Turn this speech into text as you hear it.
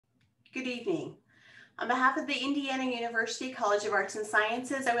Good evening. On behalf of the Indiana University College of Arts and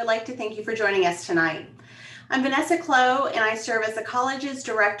Sciences, I would like to thank you for joining us tonight. I'm Vanessa Clow, and I serve as the college's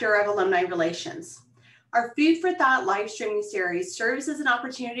Director of Alumni Relations. Our Food for Thought live streaming series serves as an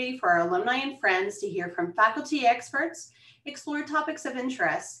opportunity for our alumni and friends to hear from faculty experts, explore topics of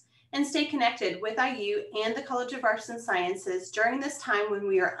interest, and stay connected with IU and the College of Arts and Sciences during this time when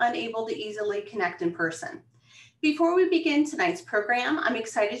we are unable to easily connect in person. Before we begin tonight's program, I'm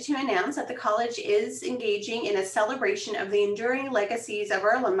excited to announce that the college is engaging in a celebration of the enduring legacies of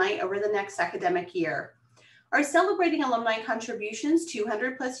our alumni over the next academic year. Our Celebrating Alumni Contributions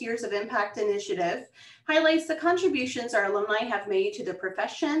 200 plus years of impact initiative highlights the contributions our alumni have made to the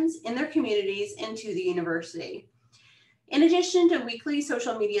professions, in their communities, and to the university. In addition to weekly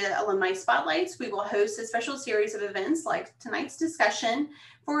social media alumni spotlights, we will host a special series of events like tonight's discussion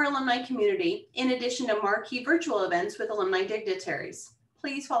for our alumni community, in addition to marquee virtual events with alumni dignitaries.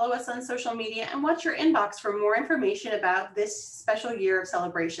 Please follow us on social media and watch your inbox for more information about this special year of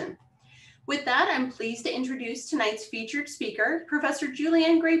celebration. With that, I'm pleased to introduce tonight's featured speaker, Professor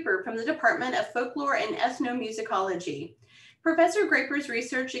Julianne Graper from the Department of Folklore and Ethnomusicology. Professor Graper's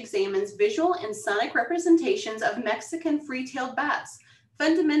research examines visual and sonic representations of Mexican free-tailed bats,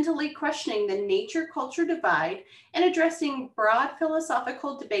 fundamentally questioning the nature-culture divide and addressing broad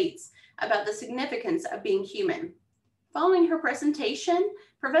philosophical debates about the significance of being human. Following her presentation,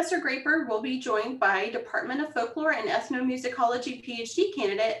 Professor Graper will be joined by Department of Folklore and Ethnomusicology PhD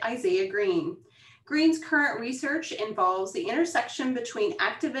candidate Isaiah Green. Green's current research involves the intersection between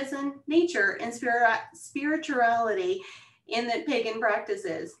activism, nature, and spirituality in the pagan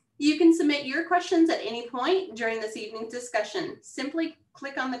practices. You can submit your questions at any point during this evening's discussion. Simply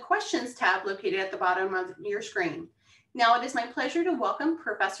click on the questions tab located at the bottom of your screen. Now it is my pleasure to welcome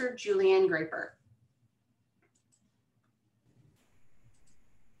Professor Julianne Graper.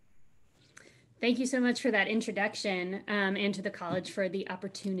 Thank you so much for that introduction and to the college for the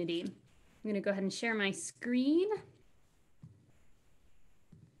opportunity. I'm going to go ahead and share my screen.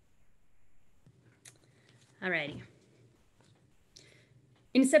 All righty.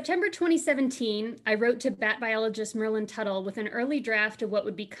 In September 2017, I wrote to bat biologist Merlin Tuttle with an early draft of what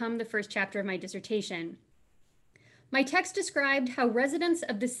would become the first chapter of my dissertation. My text described how residents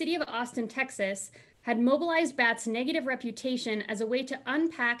of the city of Austin, Texas, had mobilized bats' negative reputation as a way to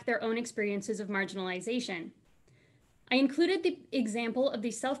unpack their own experiences of marginalization. I included the example of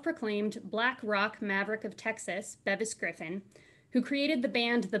the self-proclaimed black rock maverick of Texas, Bevis Griffin, who created the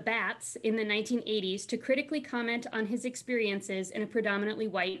band The Bats in the 1980s to critically comment on his experiences in a predominantly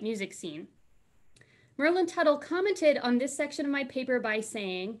white music scene. Merlin Tuttle commented on this section of my paper by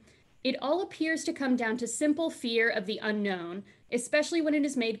saying, "It all appears to come down to simple fear of the unknown, especially when it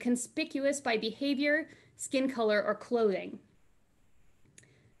is made conspicuous by behavior, skin color, or clothing."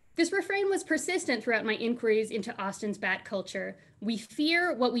 This refrain was persistent throughout my inquiries into Austin's bat culture. We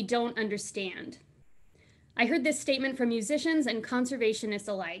fear what we don't understand. I heard this statement from musicians and conservationists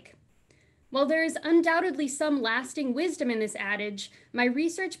alike. While there is undoubtedly some lasting wisdom in this adage, my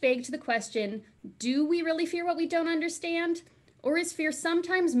research begged the question, do we really fear what we don't understand? Or is fear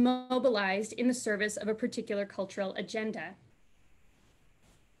sometimes mobilized in the service of a particular cultural agenda?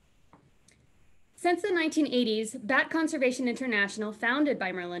 Since the 1980s, Bat Conservation International, founded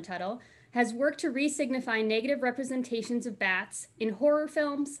by Merlin Tuttle, has worked to re-signify negative representations of bats in horror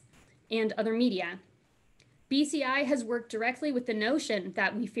films and other media. BCI has worked directly with the notion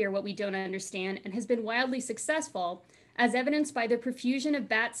that we fear what we don't understand and has been wildly successful, as evidenced by the profusion of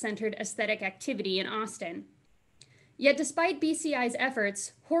bat-centered aesthetic activity in Austin. Yet despite BCI's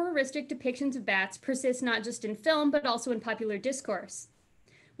efforts, horroristic depictions of bats persist not just in film, but also in popular discourse.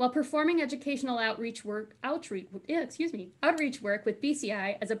 While performing educational outreach work with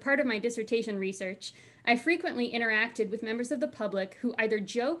BCI as a part of my dissertation research, I frequently interacted with members of the public who either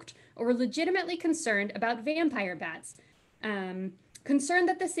joked or were legitimately concerned about vampire bats, concerned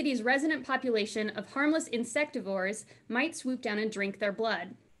that the city's resident population of harmless insectivores might swoop down and drink their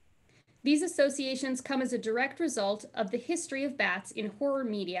blood. These associations come as a direct result of the history of bats in horror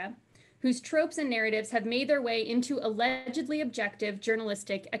media, whose tropes and narratives have made their way into allegedly objective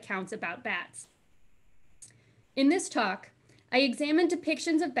journalistic accounts about bats. In this talk, I examined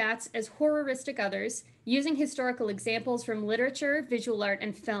depictions of bats as horroristic others, using historical examples from literature, visual art,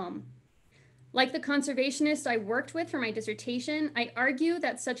 and film. Like the conservationists I worked with for my dissertation, I argue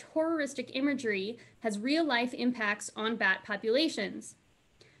that such horroristic imagery has real-life impacts on bat populations.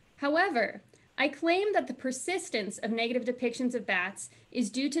 However, I claim that the persistence of negative depictions of bats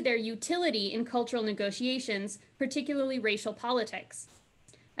is due to their utility in cultural negotiations, particularly racial politics.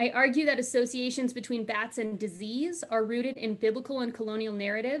 I argue that associations between bats and disease are rooted in biblical and colonial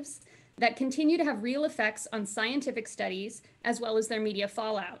narratives, that continue to have real effects on scientific studies as well as their media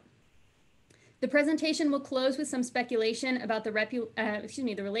fallout. The presentation will close with some speculation about the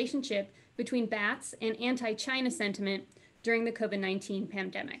relationship between bats and anti-China sentiment during the COVID-19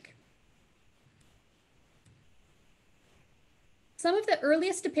 pandemic. Some of the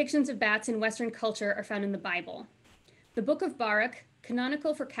earliest depictions of bats in Western culture are found in the Bible. The Book of Baruch,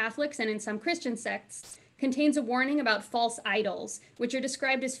 canonical for Catholics and in some Christian sects, contains a warning about false idols, which are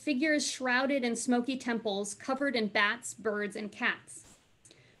described as figures shrouded in smoky temples covered in bats, birds, and cats.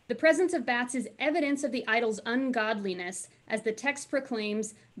 The presence of bats is evidence of the idol's ungodliness, as the text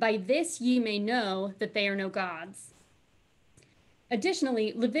proclaims, "By this ye may know that they are no gods."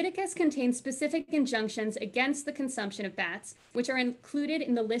 Additionally, Leviticus contains specific injunctions against the consumption of bats, which are included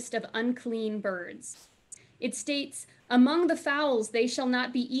in the list of unclean birds. It states, "Among the fowls they shall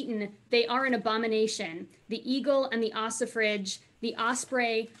not be eaten, they are an abomination, the eagle and the ossifrage, the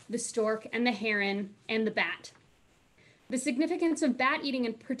osprey, the stork and the heron, and the bat." The significance of bat eating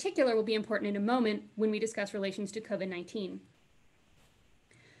in particular will be important in a moment when we discuss relations to COVID-19.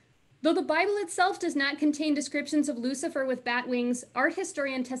 Though the Bible itself does not contain descriptions of Lucifer with bat wings, art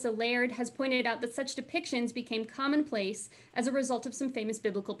historian Tessa Laird has pointed out that such depictions became commonplace as a result of some famous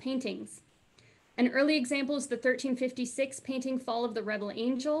biblical paintings. An early example is the 1356 painting Fall of the Rebel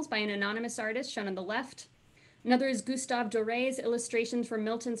Angels by an anonymous artist shown on the left. Another is Gustave Doré's illustrations for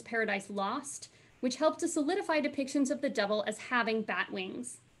Milton's Paradise Lost, which helped to solidify depictions of the devil as having bat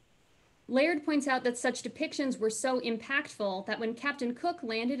wings. Laird points out that such depictions were so impactful that when Captain Cook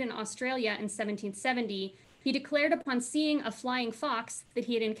landed in Australia in 1770, he declared upon seeing a flying fox that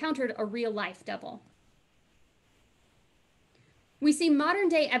he had encountered a real-life devil. We see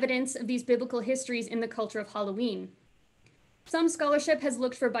modern-day evidence of these biblical histories in the culture of Halloween. Some scholarship has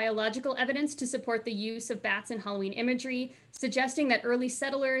looked for biological evidence to support the use of bats in Halloween imagery, suggesting that early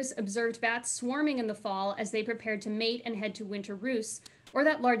settlers observed bats swarming in the fall as they prepared to mate and head to winter roosts, or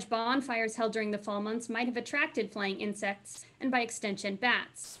that large bonfires held during the fall months might have attracted flying insects, and by extension,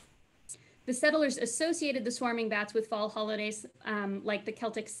 bats. The settlers associated the swarming bats with fall holidays like the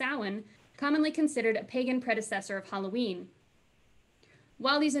Celtic Samhain, commonly considered a pagan predecessor of Halloween.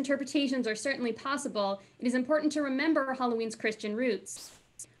 While these interpretations are certainly possible, it is important to remember Halloween's Christian roots.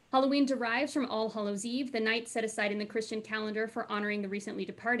 Halloween derives from All Hallows' Eve, the night set aside in the Christian calendar for honoring the recently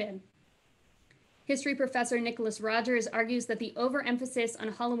departed. History professor Nicholas Rogers argues that the overemphasis on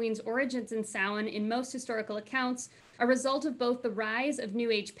Halloween's origins in Samhain in most historical accounts are a result of both the rise of New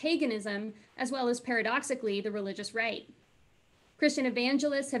Age paganism as well as, paradoxically, the religious right. Christian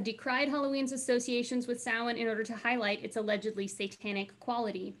evangelists have decried Halloween's associations with Samhain in order to highlight its allegedly satanic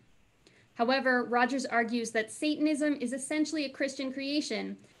quality. However, Rogers argues that Satanism is essentially a Christian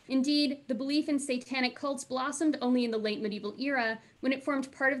creation. Indeed, the belief in satanic cults blossomed only in the late medieval era when it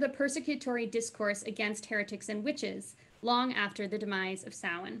formed part of the persecutory discourse against heretics and witches, long after the demise of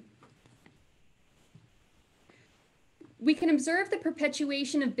Samhain. We can observe the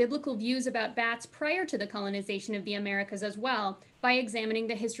perpetuation of biblical views about bats prior to the colonization of the Americas as well by examining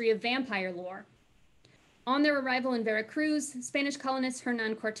the history of vampire lore. On their arrival in Veracruz, Spanish colonist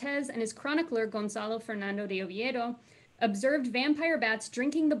Hernán Cortés and his chronicler Gonzalo Fernando de Oviedo observed vampire bats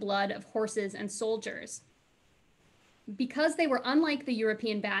drinking the blood of horses and soldiers. Because they were unlike the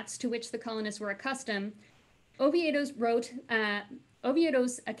European bats to which the colonists were accustomed, Oviedo's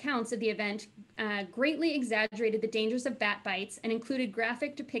accounts of the event greatly exaggerated the dangers of bat bites and included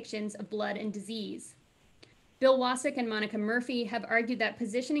graphic depictions of blood and disease. Bill Wasik and Monica Murphy have argued that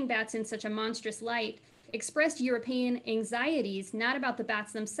positioning bats in such a monstrous light expressed European anxieties not about the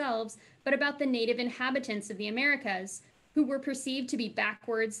bats themselves, but about the native inhabitants of the Americas, who were perceived to be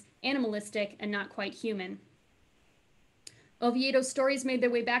backwards, animalistic, and not quite human. Oviedo's stories made their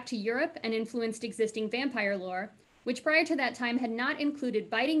way back to Europe and influenced existing vampire lore, which prior to that time had not included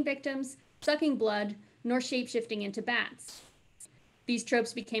biting victims, sucking blood, nor shapeshifting into bats. These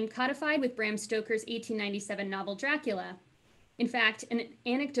tropes became codified with Bram Stoker's 1897 novel Dracula. In fact, an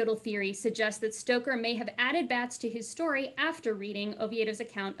anecdotal theory suggests that Stoker may have added bats to his story after reading Oviedo's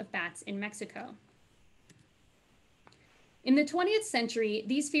account of bats in Mexico. In the 20th century,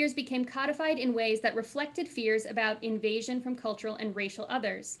 these fears became codified in ways that reflected fears about invasion from cultural and racial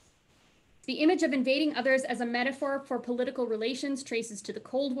others. The image of invading others as a metaphor for political relations traces to the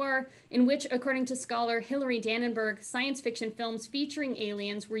Cold War, in which, according to scholar Hilary Dannenberg, science fiction films featuring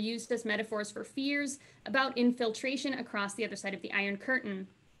aliens were used as metaphors for fears about infiltration across the other side of the Iron Curtain.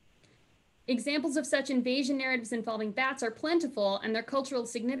 Examples of such invasion narratives involving bats are plentiful, and their cultural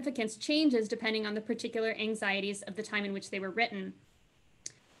significance changes depending on the particular anxieties of the time in which they were written.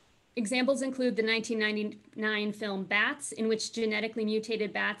 Examples include the 1999 film Bats, in which genetically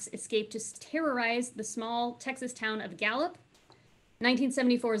mutated bats escape to terrorize the small Texas town of Gallup.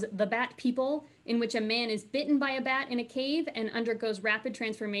 1974's The Bat People, in which a man is bitten by a bat in a cave and undergoes rapid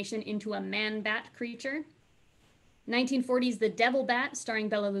transformation into a man-bat creature. 1940's The Devil Bat, starring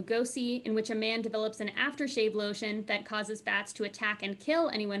Bela Lugosi, in which a man develops an aftershave lotion that causes bats to attack and kill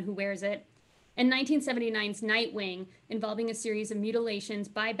anyone who wears it. And 1979's Nightwing, involving a series of mutilations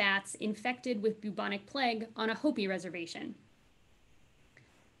by bats infected with bubonic plague on a Hopi reservation.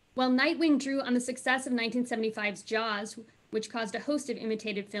 While Nightwing drew on the success of 1975's Jaws, which caused a host of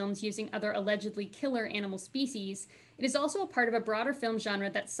imitated films using other allegedly killer animal species, it is also a part of a broader film genre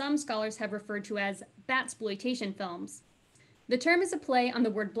that some scholars have referred to as batsploitation films. The term is a play on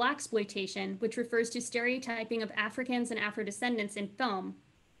the word blaxploitation, which refers to stereotyping of Africans and Afro-descendants in film.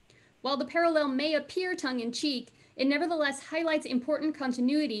 While the parallel may appear tongue-in-cheek, it nevertheless highlights important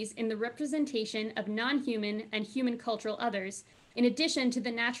continuities in the representation of non-human and human cultural others, in addition to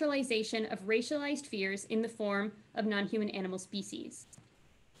the naturalization of racialized fears in the form of non-human animal species.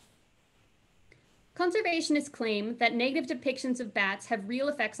 Conservationists claim that negative depictions of bats have real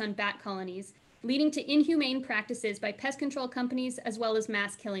effects on bat colonies, leading to inhumane practices by pest control companies as well as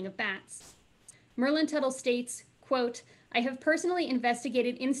mass killing of bats. Merlin Tuttle states, quote, "I have personally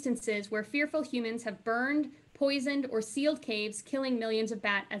investigated instances where fearful humans have burned, poisoned, or sealed caves, killing millions of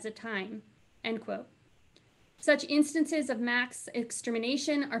bats at a time," end quote. Such instances of mass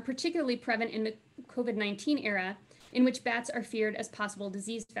extermination are particularly prevalent in the COVID-19 era, in which bats are feared as possible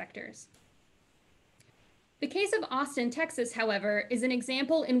disease vectors. The case of Austin, Texas, however, is an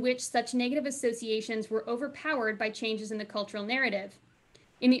example in which such negative associations were overpowered by changes in the cultural narrative.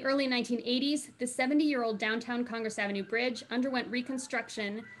 In the early 1980s, the 70-year-old downtown Congress Avenue Bridge underwent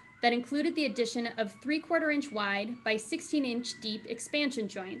reconstruction that included the addition of 3/4-inch wide by 16-inch deep expansion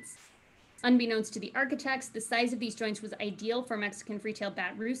joints. Unbeknownst to the architects, the size of these joints was ideal for Mexican free-tailed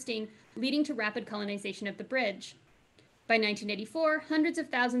bat roosting, leading to rapid colonization of the bridge. By 1984, hundreds of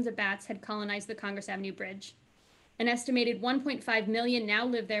thousands of bats had colonized the Congress Avenue Bridge. An estimated 1.5 million now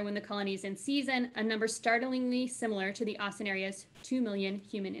live there when the colony is in season, a number startlingly similar to the Austin area's 2 million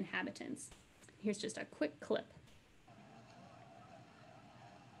human inhabitants. Here's just a quick clip.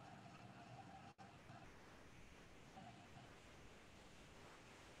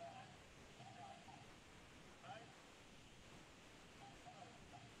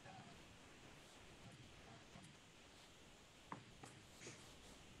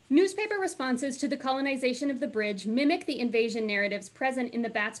 Newspaper responses to the colonization of the bridge mimic the invasion narratives present in the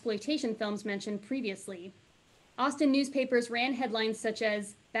batsploitation films mentioned previously. Austin newspapers ran headlines such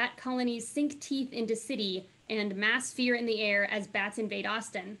as "Bat colonies sink teeth into city" and "Mass fear in the air as bats invade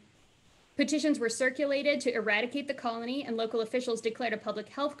Austin." Petitions were circulated to eradicate the colony, and local officials declared a public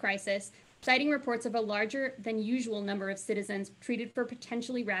health crisis, citing reports of a larger than usual number of citizens treated for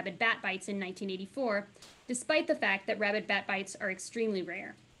potentially rabid bat bites in 1984, despite the fact that rabid bat bites are extremely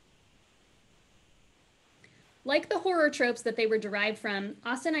rare. Like the horror tropes that they were derived from,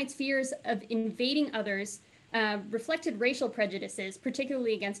 Austinites' fears of invading others reflected racial prejudices,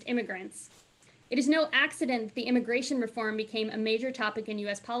 particularly against immigrants. It is no accident that the immigration reform became a major topic in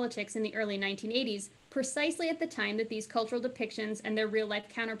US politics in the early 1980s, precisely at the time that these cultural depictions and their real-life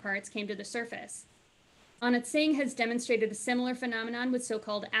counterparts came to the surface. Anat Singh has demonstrated a similar phenomenon with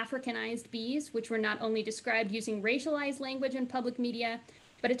so-called Africanized bees, which were not only described using racialized language in public media,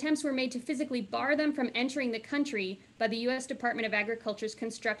 but attempts were made to physically bar them from entering the country by the US Department of Agriculture's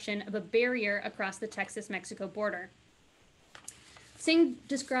construction of a barrier across the Texas-Mexico border. Singh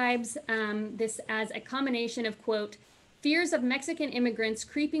describes this as a combination of, quote, "fears of Mexican immigrants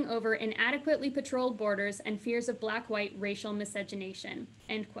creeping over inadequately patrolled borders and fears of black-white racial miscegenation,"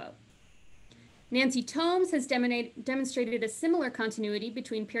 end quote. Nancy Tomes has demonstrated a similar continuity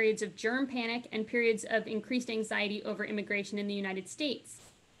between periods of germ panic and periods of increased anxiety over immigration in the United States.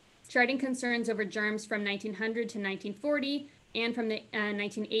 Charting concerns over germs from 1900 to 1940 and from the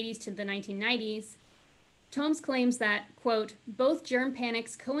 1980s to the 1990s, Tomes claims that, quote, "both germ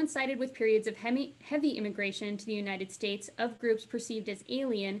panics coincided with periods of heavy immigration to the United States of groups perceived as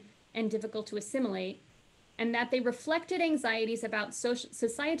alien and difficult to assimilate, and that they reflected anxieties about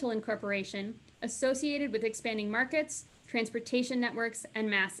societal incorporation associated with expanding markets, transportation networks, and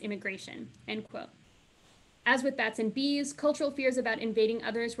mass immigration," end quote. As with bats and bees, cultural fears about invading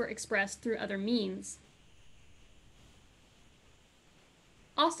others were expressed through other means.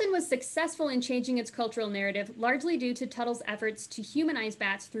 Austin was successful in changing its cultural narrative, largely due to Tuttle's efforts to humanize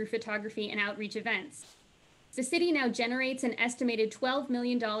bats through photography and outreach events. The city now generates an estimated $12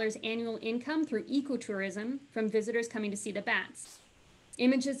 million annual income through ecotourism from visitors coming to see the bats.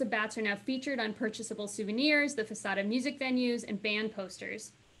 Images of bats are now featured on purchasable souvenirs, the facade of music venues, and band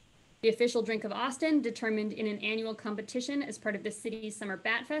posters. The official drink of Austin, determined in an annual competition as part of the city's Summer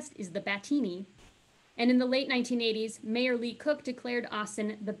Bat Fest, is the Batini. And in the late 1980s, Mayor Lee Cook declared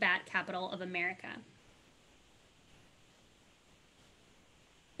Austin the Bat Capital of America.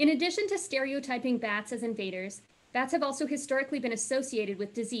 In addition to stereotyping bats as invaders, bats have also historically been associated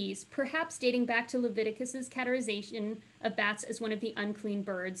with disease, perhaps dating back to Leviticus's categorization of bats as one of the unclean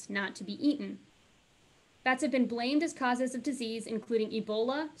birds not to be eaten. Bats have been blamed as causes of disease, including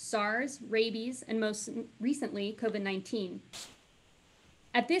Ebola, SARS, rabies, and most recently, COVID-19.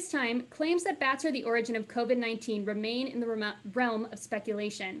 At this time, claims that bats are the origin of COVID-19 remain in the realm of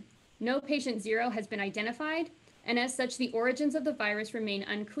speculation. No patient zero has been identified, and as such, the origins of the virus remain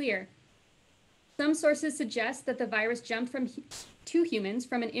unclear. Some sources suggest that the virus jumped to humans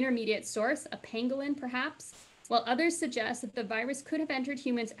from an intermediate source, a pangolin perhaps, while others suggest that the virus could have entered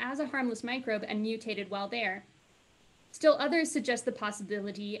humans as a harmless microbe and mutated while there. Still others suggest the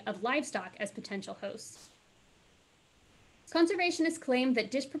possibility of livestock as potential hosts. Conservationists claim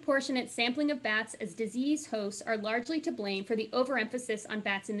that disproportionate sampling of bats as disease hosts are largely to blame for the overemphasis on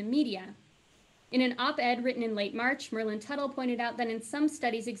bats in the media. In an op-ed written in late March, Merlin Tuttle pointed out that in some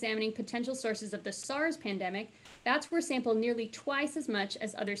studies examining potential sources of the SARS pandemic, bats were sampled nearly twice as much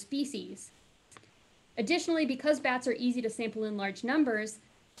as other species. Additionally, because bats are easy to sample in large numbers,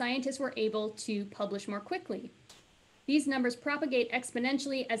 scientists were able to publish more quickly. These numbers propagate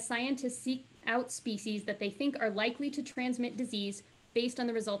exponentially as scientists seek out species that they think are likely to transmit disease based on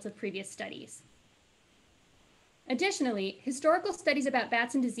the results of previous studies. Additionally, historical studies about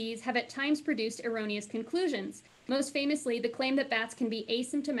bats and disease have at times produced erroneous conclusions, most famously the claim that bats can be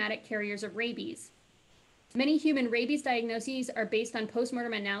asymptomatic carriers of rabies. Many human rabies diagnoses are based on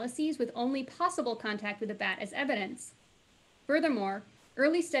postmortem analyses with only possible contact with a bat as evidence. Furthermore,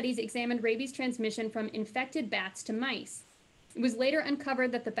 early studies examined rabies transmission from infected bats to mice. It was later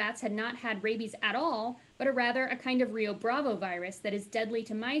uncovered that the bats had not had rabies at all, but rather a kind of Rio Bravo virus that is deadly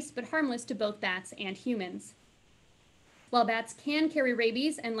to mice but harmless to both bats and humans. While bats can carry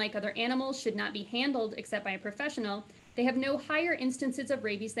rabies and, like other animals, should not be handled except by a professional, they have no higher instances of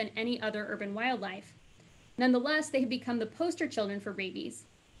rabies than any other urban wildlife. Nonetheless, they have become the poster children for rabies.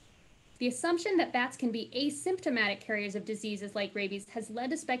 The assumption that bats can be asymptomatic carriers of diseases like rabies has led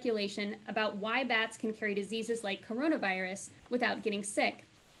to speculation about why bats can carry diseases like coronavirus without getting sick.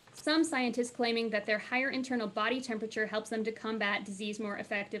 Some scientists claiming that their higher internal body temperature helps them to combat disease more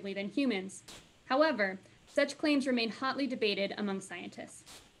effectively than humans. However, such claims remain hotly debated among scientists.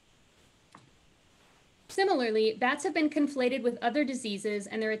 Similarly, bats have been conflated with other diseases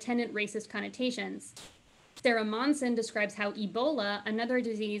and their attendant racist connotations. Sarah Monson describes how Ebola, another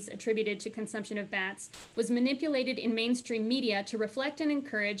disease attributed to consumption of bats, was manipulated in mainstream media to reflect and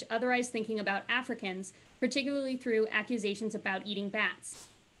encourage otherized thinking about Africans, particularly through accusations about eating bats.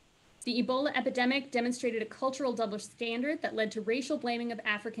 The Ebola epidemic demonstrated a cultural double standard that led to racial blaming of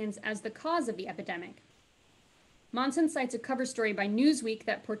Africans as the cause of the epidemic. Monson cites a cover story by Newsweek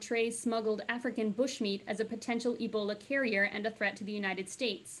that portrays smuggled African bushmeat as a potential Ebola carrier and a threat to the United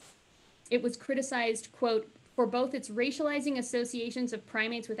States. It was criticized, quote, for both its racializing associations of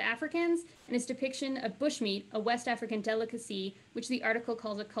primates with Africans and its depiction of bushmeat, a West African delicacy, which the article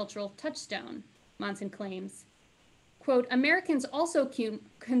calls a cultural touchstone, Monson claims. Quote, Americans also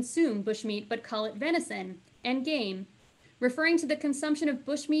consume bushmeat but call it venison and game, referring to the consumption of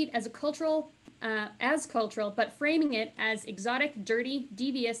bushmeat as cultural, but framing it as exotic, dirty,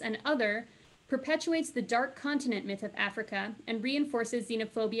 devious, and other, perpetuates the dark continent myth of Africa and reinforces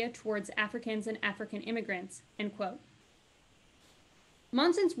xenophobia towards Africans and African immigrants, end quote.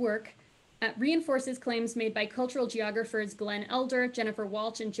 Monson's work reinforces claims made by cultural geographers Glenn Elder, Jennifer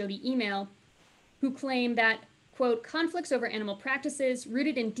Walsh, and Jody Email, who claim that, quote, conflicts over animal practices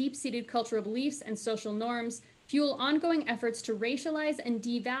rooted in deep-seated cultural beliefs and social norms fuel ongoing efforts to racialize and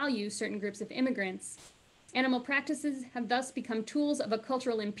devalue certain groups of immigrants. Animal practices have thus become tools of a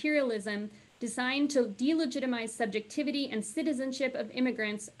cultural imperialism designed to delegitimize subjectivity and citizenship of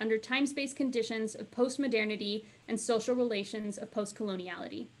immigrants under time-space conditions of postmodernity and social relations of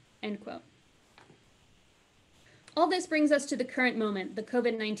postcoloniality, end quote. All this brings us to the current moment, the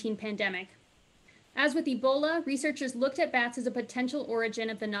COVID-19 pandemic. As with Ebola, researchers looked at bats as a potential origin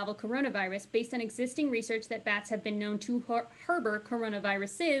of the novel coronavirus based on existing research that bats have been known to harbor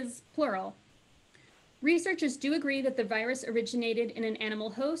coronaviruses, plural. Researchers do agree that the virus originated in an animal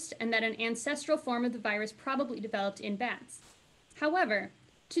host and that an ancestral form of the virus probably developed in bats. However,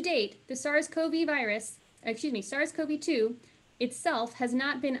 to date, the SARS-CoV-2 itself has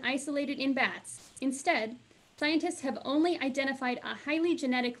not been isolated in bats. Instead, scientists have only identified a highly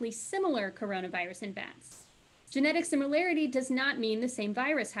genetically similar coronavirus in bats. Genetic similarity does not mean the same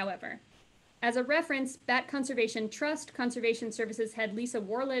virus, however. As a reference, Bat Conservation Trust Conservation Services head Lisa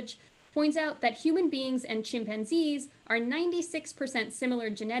Warledge points out that human beings and chimpanzees are 96% similar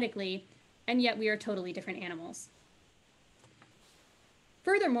genetically, and yet we are totally different animals.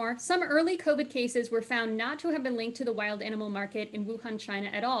 Furthermore, some early COVID cases were found not to have been linked to the wild animal market in Wuhan, China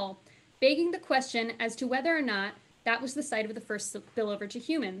at all, begging the question as to whether or not that was the site of the first spillover to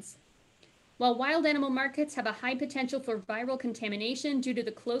humans. While wild animal markets have a high potential for viral contamination due to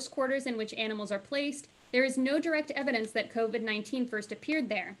the close quarters in which animals are placed, there is no direct evidence that COVID-19 first appeared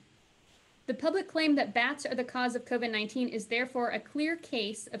there. The public claim that bats are the cause of COVID-19 is therefore a clear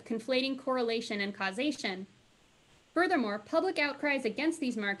case of conflating correlation and causation. Furthermore, public outcries against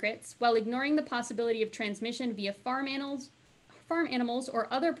these markets, while ignoring the possibility of transmission via farm animals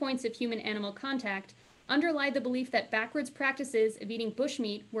or other points of human-animal contact, underlie the belief that backwards practices of eating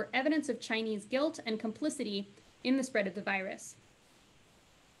bushmeat were evidence of Chinese guilt and complicity in the spread of the virus.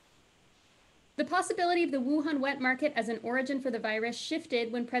 The possibility of the Wuhan wet market as an origin for the virus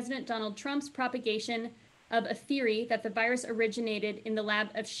shifted when President Donald Trump's propagation of a theory that the virus originated in the lab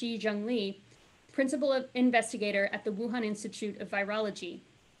of Shi Zhengli, principal investigator at the Wuhan Institute of Virology.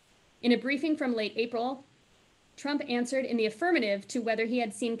 In a briefing from late April, Trump answered in the affirmative to whether he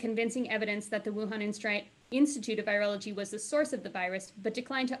had seen convincing evidence that the Wuhan Institute of Virology was the source of the virus, but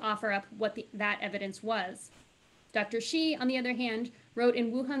declined to offer up what that evidence was. Dr. Shi, on the other hand, wrote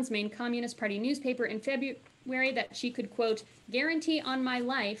in Wuhan's main Communist Party newspaper in February that she could, quote, guarantee on my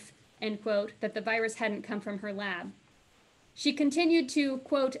life, end quote, that the virus hadn't come from her lab. She continued to,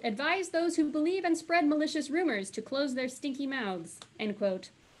 quote, advise those who believe and spread malicious rumors to close their stinky mouths, end quote,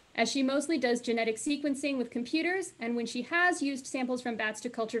 as she mostly does genetic sequencing with computers, and when she has used samples from bats to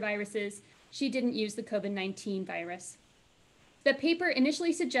culture viruses, she didn't use the COVID-19 virus. The paper that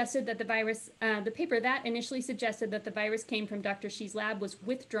initially suggested that the virus came from Dr. Shi's lab was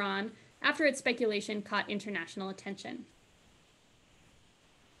withdrawn after its speculation caught international attention.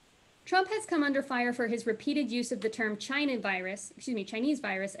 Trump has come under fire for his repeated use of the term Chinese virus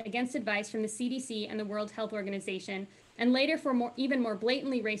against advice from the CDC and the World Health Organization, and later for even more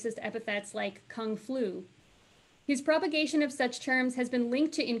blatantly racist epithets like Kung Flu. His propagation of such terms has been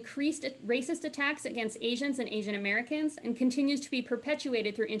linked to increased racist attacks against Asians and Asian Americans and continues to be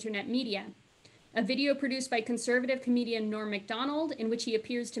perpetuated through internet media. A video produced by conservative comedian Norm Macdonald, in which he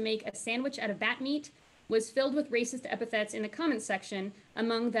appears to make a sandwich out of bat meat, was filled with racist epithets in the comments section,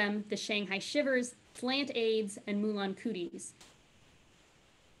 among them the Shanghai Shivers, Slant AIDS, and Mulan Cooties.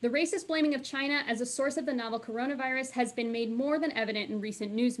 The racist blaming of China as a source of the novel coronavirus has been made more than evident in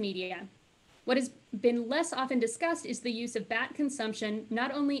recent news media. What has been less often discussed is the use of bat consumption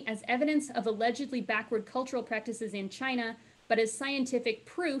not only as evidence of allegedly backward cultural practices in China, but as scientific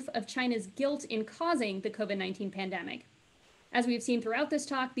proof of China's guilt in causing the COVID-19 pandemic. As we've seen throughout this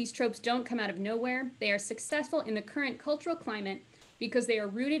talk, these tropes don't come out of nowhere. They are successful in the current cultural climate because they are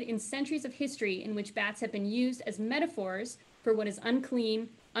rooted in centuries of history in which bats have been used as metaphors for what is unclean,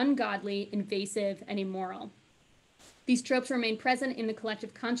 ungodly, invasive, and immoral. These tropes remain present in the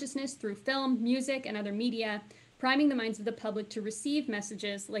collective consciousness through film, music, and other media, priming the minds of the public to receive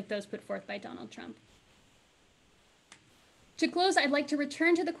messages like those put forth by Donald Trump. To close, I'd like to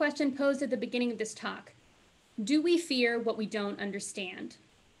return to the question posed at the beginning of this talk. Do we fear what we don't understand?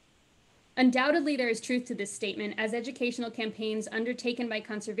 Undoubtedly, there is truth to this statement, as educational campaigns undertaken by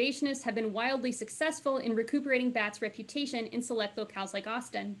conservationists have been wildly successful in recuperating bats' reputation in select locales like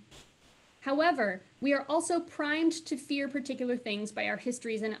Austin. However, we are also primed to fear particular things by our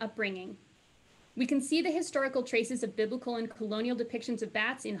histories and upbringing. We can see the historical traces of biblical and colonial depictions of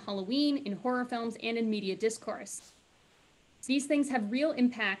bats in Halloween, in horror films, and in media discourse. These things have real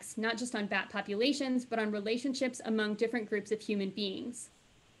impacts, not just on bat populations, but on relationships among different groups of human beings.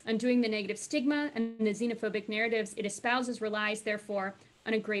 Undoing the negative stigma and the xenophobic narratives it espouses relies, therefore,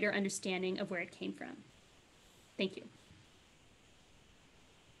 on a greater understanding of where it came from. Thank you.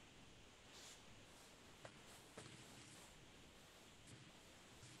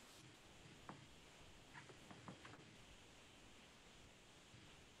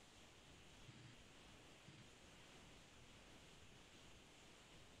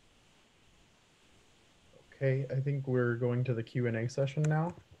 Okay, I think we're going to the Q&A session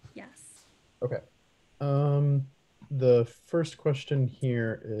now. Yes. Okay. The first question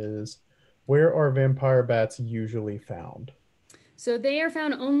here is, where are vampire bats usually found? So they are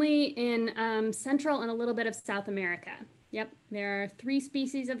found only in Central and a little bit of South America. Yep, there are 3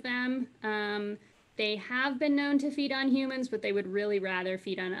 species of them. they have been known to feed on humans, but they would really rather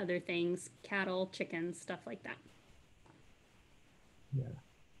feed on other things, cattle, chickens, stuff like that. Yeah.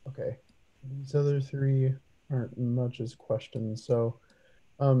 Okay. These other three aren't much as questions. So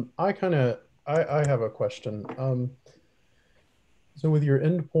I have a question. So with your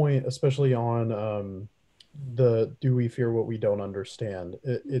endpoint, especially on the do we fear what we don't understand,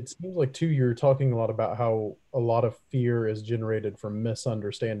 it seems like too you're talking a lot about how a lot of fear is generated from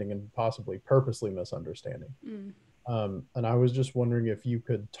misunderstanding and possibly purposely misunderstanding. Mm. And I was just wondering if you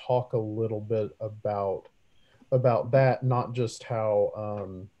could talk a little bit about that, not just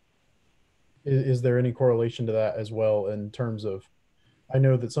how is there any correlation to that as well in terms of I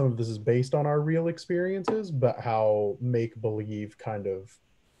know that some of this is based on our real experiences, but how make believe kind of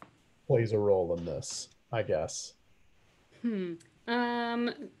plays a role in this, I guess. Hmm.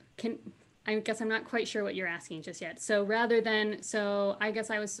 Um, can I guess I'm not quite sure what you're asking just yet. So rather than, so I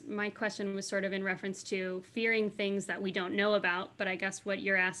guess my question was sort of in reference to fearing things that we don't know about, but I guess what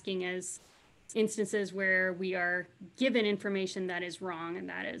you're asking is instances where we are given information that is wrong and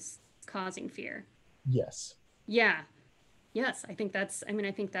that is causing fear. Yes. Yeah. Yes, I think that's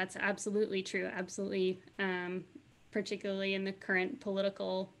absolutely true. Absolutely. Particularly in the current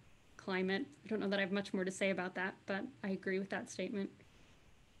political climate. I don't know that I have much more to say about that, but I agree with that statement.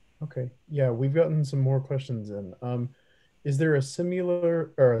 Okay. Yeah, we've gotten some more questions in. Is there a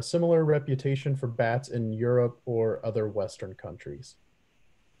similar reputation for bats in Europe or other Western countries?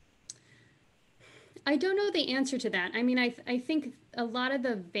 I don't know the answer to that. I mean, I think a lot of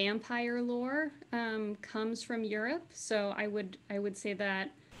the vampire lore comes from Europe, so I would say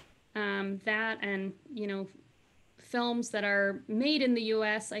that that and films that are made in the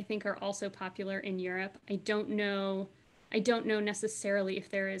U.S. I think are also popular in Europe. I don't know necessarily if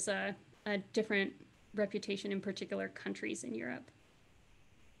there is a different reputation in particular countries in Europe.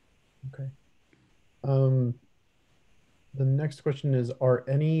 Okay. Um, the next question is, are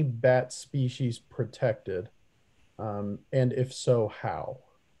any bat species protected? And if so, how?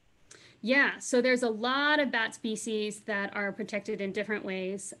 Yeah, so there's a lot of bat species that are protected in different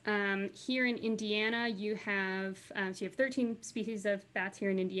ways. Here in Indiana, you have 13 species of bats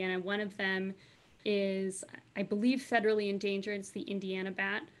here in Indiana. One of them is, I believe, federally endangered. It's the Indiana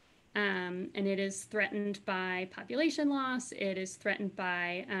bat. And it is threatened by population loss. It is threatened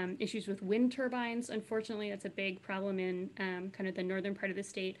by issues with wind turbines. Unfortunately, that's a big problem in kind of the northern part of the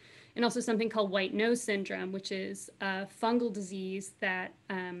state. And also something called white nose syndrome, which is a fungal disease that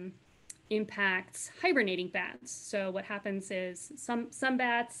impacts hibernating bats. So what happens is some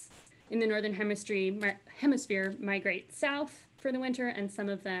bats in the northern hemisphere migrate south for the winter, and some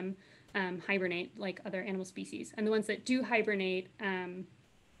of them hibernate like other animal species. And the ones that do hibernate,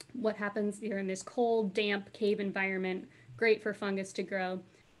 what happens, they're in this cold, damp cave environment, great for fungus to grow.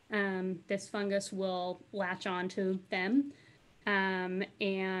 This fungus will latch on to them, and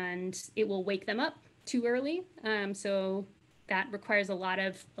it will wake them up too early. So that requires a lot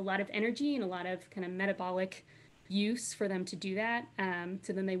of energy and a lot of kind of metabolic use for them to do that.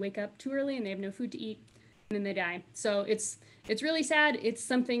 So then they wake up too early and they have no food to eat, and then they die. So it's really sad. It's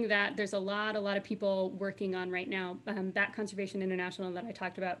something that there's a lot of people working on right now. Bat Conservation International, that I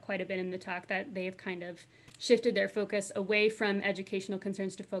talked about quite a bit in the talk, that they've kind of shifted their focus away from educational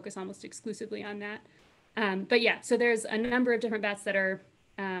concerns to focus almost exclusively on that. But yeah, so there's a number of different bats that are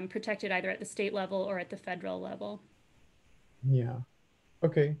protected either at the state level or at the federal level. Yeah.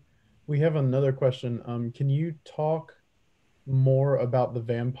 Okay. We have another question. Can you talk more about the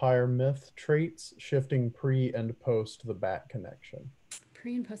vampire myth traits shifting pre and post the bat connection?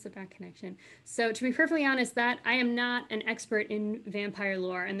 Pre and post the bat connection. So to be perfectly honest, that I am not an expert in vampire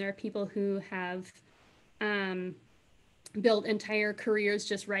lore, and there are people who have um, built entire careers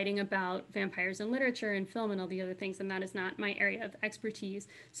just writing about vampires in literature and film and all the other things, and that is not my area of expertise.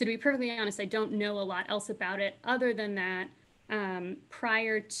 So to be perfectly honest, I don't know a lot else about it other than that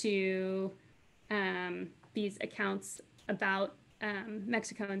prior to these accounts about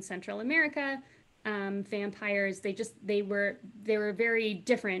Mexico and Central America, vampires, they were very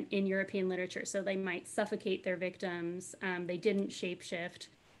different in European literature. So they might suffocate their victims. They didn't shapeshift,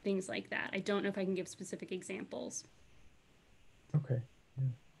 things like that. I don't know if I can give specific examples. Okay.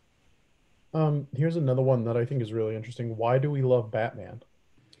 Yeah. Here's another one that I think is really interesting. Why do we love Batman?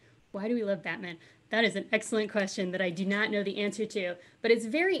 Why do we love Batman? That is an excellent question that I do not know the answer to, but it's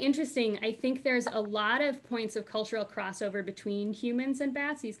very interesting. I think there's a lot of points of cultural crossover between humans and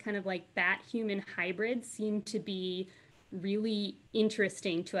bats. These kind of like bat human hybrids seem to be really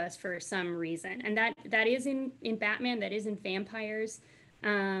interesting to us for some reason. And that is in Batman, that is in vampires.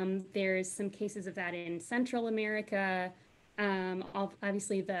 There's some cases of that in Central America.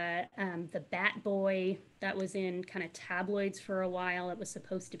 Obviously the bat boy that was in kind of tabloids for a while. It was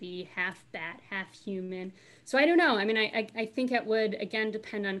supposed to be half bat, half human. So I don't know. I mean, I think it would again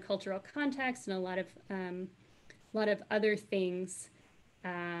depend on cultural context and a lot of other things.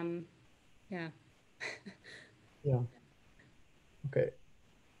 Yeah. Yeah. Okay.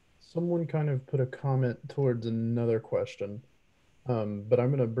 Someone kind of put a comment towards another question, but I'm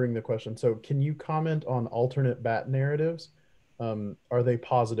going to bring the question. So, can you comment on alternate bat narratives? Are they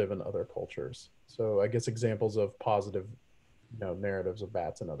positive in other cultures? So, I guess examples of positive, narratives of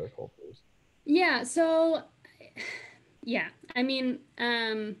bats in other cultures. Yeah. So, yeah. I mean,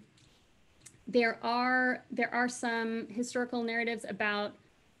 there are some historical narratives about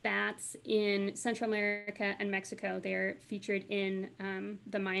bats in Central America and Mexico. They're featured in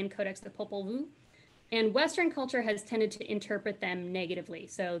the Mayan Codex de Popol Vuh. And Western culture has tended to interpret them negatively.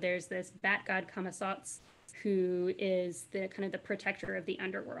 So there's this bat god Kamasots, who is the kind of the protector of the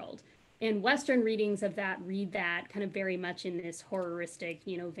underworld. And Western readings of that read that kind of very much in this horroristic,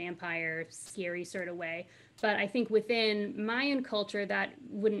 vampire, scary sort of way. But I think within Mayan culture, that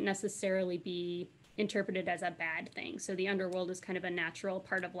wouldn't necessarily be interpreted as a bad thing. So the underworld is kind of a natural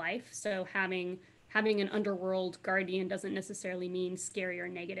part of life. So having an underworld guardian doesn't necessarily mean scary or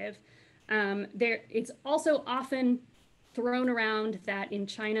negative. It's also often thrown around that in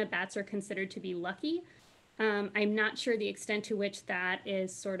China, bats are considered to be lucky. I'm not sure the extent to which that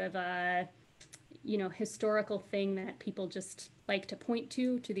is sort of a, historical thing that people just like to point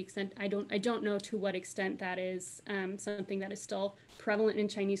to the extent I don't know to what extent that is something that is still prevalent in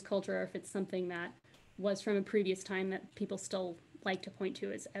Chinese culture, or if it's something that was from a previous time that people still like to point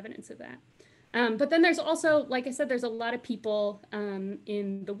to as evidence of that. But then there's also, like I said, there's a lot of people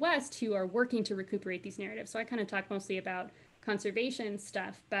in the West who are working to recuperate these narratives. So I kind of talk mostly about conservation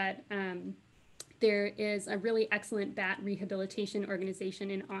stuff, but there is a really excellent bat rehabilitation organization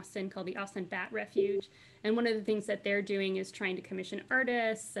in Austin called the Austin Bat Refuge. And one of the things that they're doing is trying to commission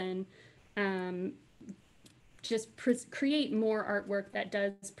artists and just create more artwork that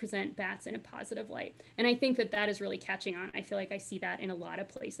does present bats in a positive light. And I think that that is really catching on. I feel like I see that in a lot of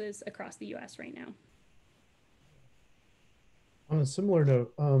places across the US right now. On a similar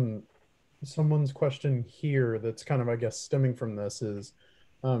note, someone's question here that's kind of, I guess, stemming from this is,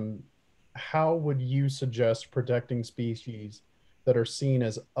 um, how would you suggest protecting species that are seen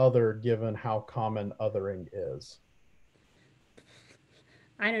as other given how common othering is?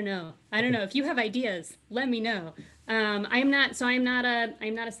 I don't know. I don't know. If you have ideas, let me know. I'm not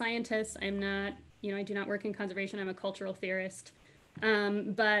a scientist. I'm not, I do not work in conservation. I'm a cultural theorist.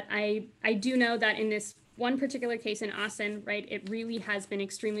 But I do know that in this one particular case in Austin, right, it really has been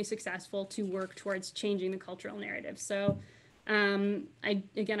extremely successful to work towards changing the cultural narrative. So, I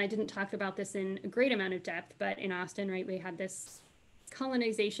didn't talk about this in a great amount of depth, but in Austin, right, we had this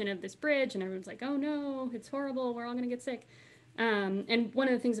colonization of this bridge, and everyone's like, "Oh no, it's horrible. We're all gonna get sick." And one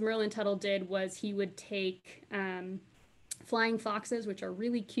of the things Merlin Tuttle did was he would take flying foxes, which are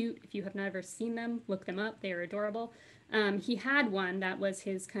really cute. If you have never seen them, look them up. They are adorable. He had one that was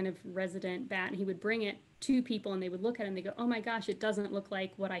his kind of resident bat, and he would bring it to people, and they would look at it and they go, "Oh my gosh, it doesn't look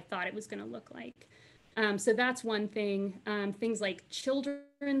like what I thought it was going to look like." So that's one thing. Things like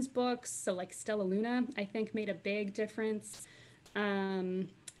children's books, so like Stella Luna, I think made a big difference.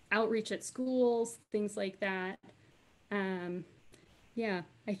 Outreach at schools, things like that. Um, yeah,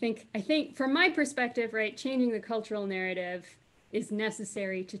 I think from my perspective, right, changing the cultural narrative is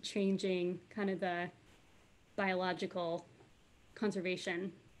necessary to changing kind of the biological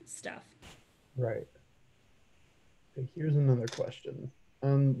conservation stuff. Right. Okay, here's another question.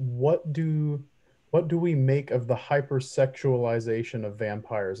 What do we make of the hypersexualization of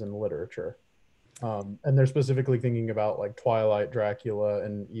vampires in literature? And they're specifically thinking about like Twilight, Dracula,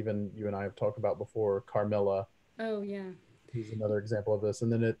 and even you and I have talked about before, Carmilla. Oh yeah. He's another example of this.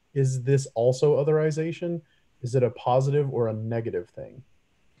 And then is this also otherization? Is it a positive or a negative thing?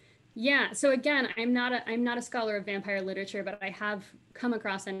 Yeah, so again, I'm not a scholar of vampire literature, but I have come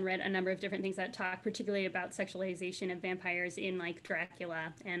across and read a number of different things that talk particularly about sexualization of vampires in like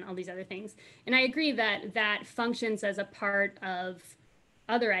Dracula and all these other things. And I agree that that functions as a part of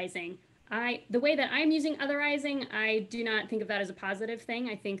otherizing. The way that I'm using otherizing, I do not think of that as a positive thing.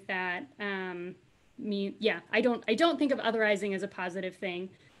 I think that I don't think of otherizing as a positive thing.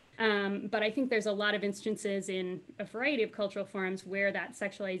 But I think there's a lot of instances in a variety of cultural forms where that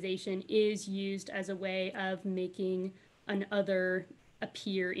sexualization is used as a way of making an other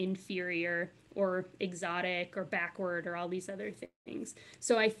appear inferior or exotic or backward or all these other things.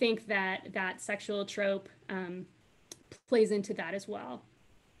 So I think that that sexual trope plays into that as well.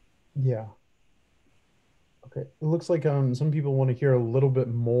 Yeah. Okay. It looks like some people want to hear a little bit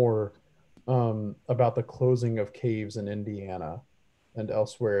more about the closing of caves in Indiana and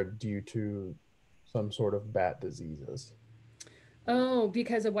elsewhere due to some sort of bat diseases. Oh,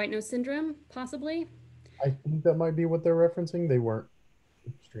 because of white nose syndrome, possibly? I think that might be what they're referencing. They weren't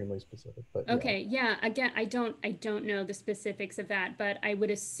extremely specific, but yeah. Okay, yeah. Again, I don't know the specifics of that, but I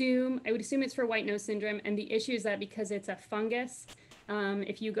would assume it's for white nose syndrome. And the issue is that because it's a fungus,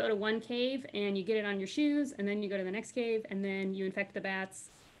 if you go to one cave and you get it on your shoes, and then you go to the next cave and then you infect the bats,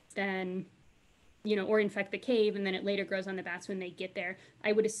 then or infect the cave, and then it later grows on the bats when they get there.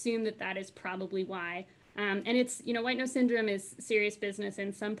 I would assume that that is probably why. And it's, white nose syndrome is serious business.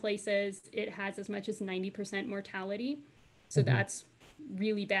 In some places, it has as much as 90% mortality. So Mhm. that's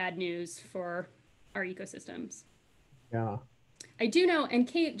really bad news for our ecosystems. Yeah. I do know, and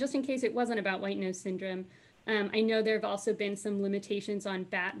just in case it wasn't about white nose syndrome, I know there have also been some limitations on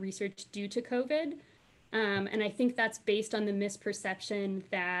bat research due to COVID. And I think that's based on the misperception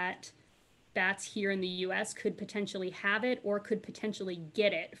that bats here in the US could potentially have it or could potentially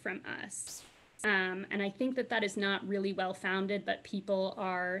get it from us. And I think that that is not really well founded, but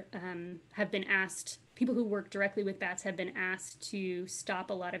have been asked, people who work directly with bats have been asked to stop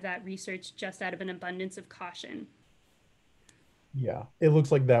a lot of that research just out of an abundance of caution. Yeah. It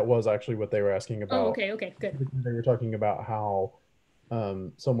looks like that was actually what they were asking Oh, about. okay, okay, good. They were talking about how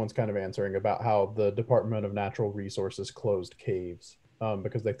someone's kind of answering about how the Department of Natural Resources closed caves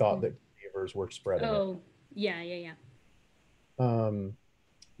because they thought Mm. that cavers were spreading it. Oh, yeah, yeah, yeah. Um,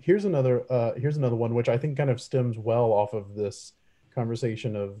 here's another one which I think kind of stems well off of this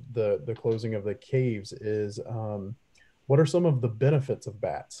conversation of the closing of the caves is what are some of the benefits of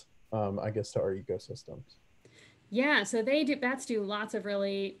bats, I guess, to our ecosystems? Yeah, so bats do lots of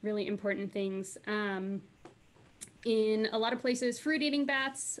really, really important things. In a lot of places, fruit eating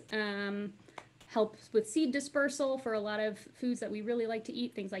bats help with seed dispersal for a lot of foods that we really like to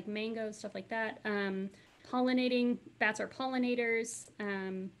eat, things like mangoes, stuff like that. Pollinating, bats are pollinators.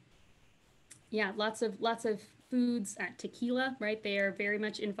 Yeah, lots of foods. Tequila, right? They are very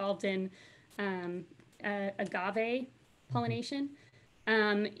much involved in agave Mhm. pollination.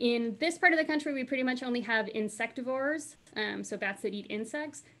 In this part of the country, we pretty much only have insectivores, so bats that eat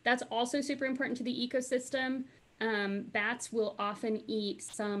insects. That's also super important to the ecosystem. Bats will often eat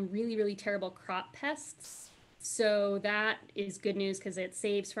some really, really terrible crop pests. So that is good news because it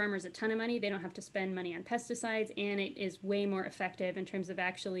saves farmers a ton of money. They don't have to spend money on pesticides, and it is way more effective in terms of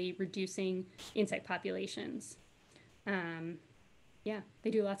actually reducing insect populations. Um, yeah,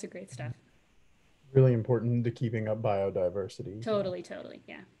 they do lots of great stuff. Really important to keeping up biodiversity. Yeah. Totally, totally.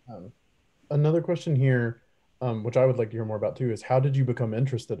 Yeah. Um, Another question here, which I would like to hear more about too, is how did you become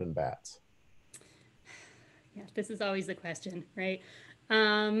interested in bats? Yeah, this is always the question, right?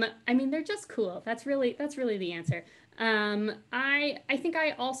 I mean, they're just cool. That's really the answer. I think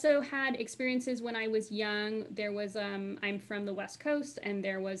I also had experiences when I was young. I'm from the West Coast, and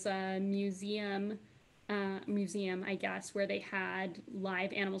there was a museum, I guess, where they had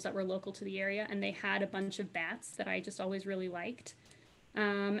live animals that were local to the area, and they had a bunch of bats that I just always really liked.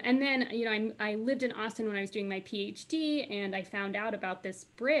 And then, I lived in Austin when I was doing my PhD, and I found out about this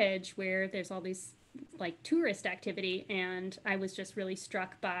bridge where there's all these like tourist activity, and I was just really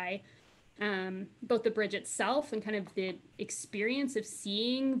struck by both the bridge itself and kind of the experience of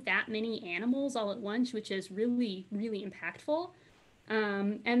seeing that many animals all at once, which is really, really impactful.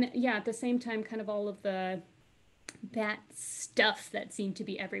 And yeah, at the same time, kind of all of the that stuff that seemed to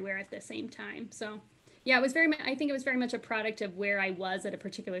be everywhere at the same time. So yeah, I think it was very much a product of where I was at a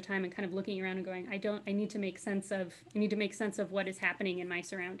particular time and kind of looking around and going, I need to make sense of what is happening in my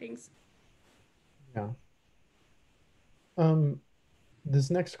surroundings. Yeah. Um, this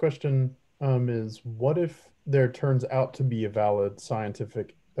next question is what if there turns out to be a valid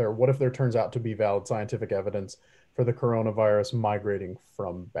scientific, or what if there turns out to be valid scientific evidence for the coronavirus migrating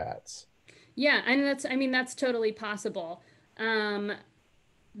from bats? Yeah, and I mean, that's totally possible. Um,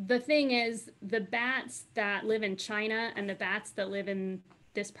 the thing is, the bats that live in China and the bats that live in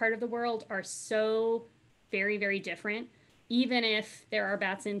this part of the world are so very, very different. Even if there are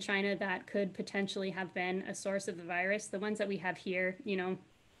bats in China that could potentially have been a source of the virus, the ones that we have here,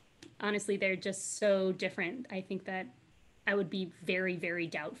 honestly, they're just so different. I think that I would be very, very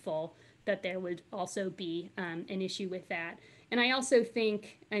doubtful that there would also be an issue with that. And I also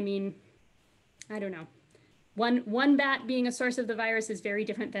think, I mean, I don't know. One bat being a source of the virus is very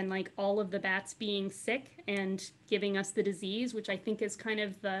different than like all of the bats being sick and giving us the disease, which I think is kind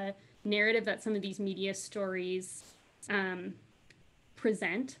of the narrative that some of these media stories um,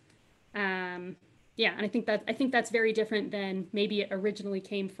 present. Yeah, and I think that's very different than maybe it originally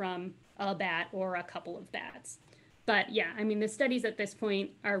came from a bat or a couple of bats. But yeah, I mean, the studies at this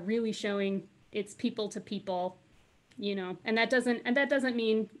point are really showing it's people to people, and that doesn't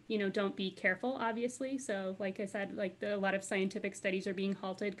mean, don't be careful, obviously. So like I said, like a lot of scientific studies are being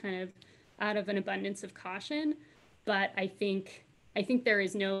halted kind of out of an abundance of caution. But I think there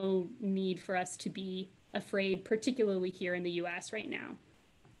is no need for us to be afraid, particularly here in the US right now.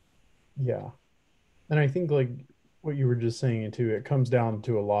 Yeah. And I think like what you were just saying too, it comes down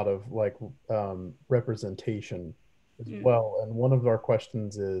to a lot of like representation as Mm. well. And one of our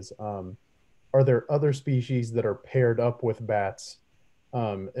questions is, are there other species that are paired up with bats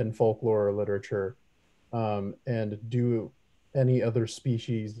in folklore or literature? And do any other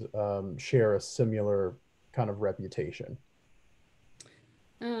species share a similar kind of reputation?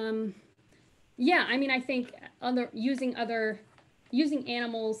 Um, yeah, I mean, I think using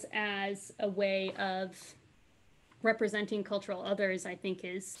animals as a way of representing cultural others, I think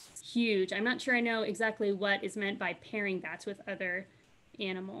is huge. I'm not sure I know exactly what is meant by pairing bats with other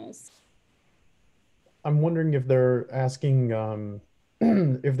animals. I'm wondering if they're asking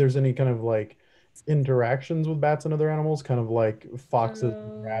if there's any kind of like interactions with bats and other animals, kind of like foxes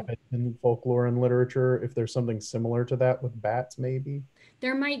and Oh, rabbits in folklore and literature, if there's something similar to that with bats, maybe.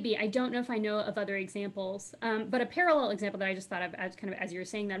 there might be. I don't know if I know of other examples, but a parallel example that I just thought of as kind of as you were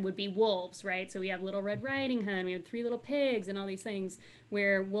saying that would be wolves, right? So we have Little Red Riding Hood, we have Three Little Pigs, and all these things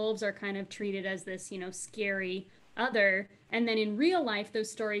where wolves are kind of treated as this, scary other, and then in real life,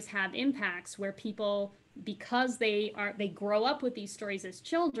 those stories have impacts where people, because they grow up with these stories as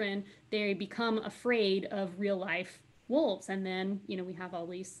children, they become afraid of real life wolves, and then we have all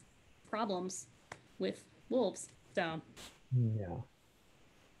these problems with wolves. So Yeah.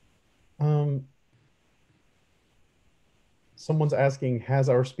 Um, Someone's asking, has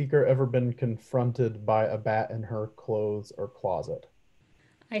our speaker ever been confronted by a bat in her clothes or closet?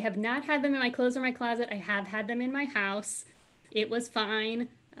 I have not had them in my clothes or my closet. I have had them in my house. It was fine.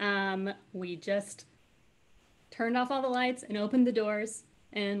 We just turned off all the lights and opened the doors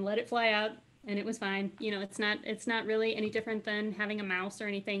and let it fly out, and it was fine. It's not really any different than having a mouse or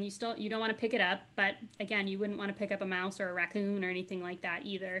anything. You don't want to pick it up, but again, you wouldn't want to pick up a mouse or a raccoon or anything like that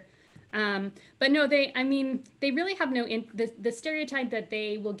either. But no, I mean, they really have the stereotype that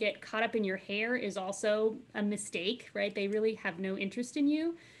they will get caught up in your hair is also a mistake, right? They really have no interest in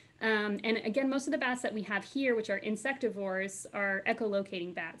you. And again, most of the bats that we have here, which are insectivores, are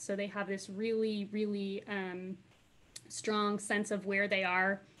echolocating bats. So they have this really, really strong sense of where they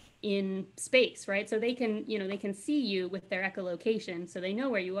are in space, right? So they can see you with their echolocation, so they know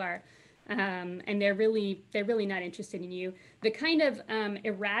where you are. And they're really not interested in you. The kind of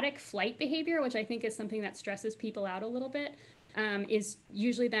erratic flight behavior, which I think is something that stresses people out a little bit, is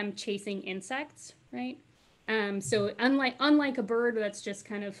usually them chasing insects, right? So unlike a bird that's just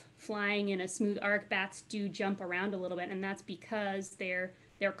kind of flying in a smooth arc, bats do jump around a little bit, and that's because they're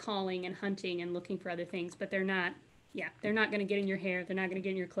calling and hunting and looking for other things, but they're not going to get in your hair. They're not going to get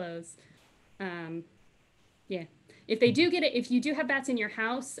in your clothes. Um, yeah. If you do have bats in your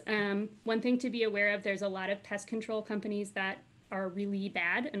house, one thing to be aware of, there's a lot of pest control companies that are really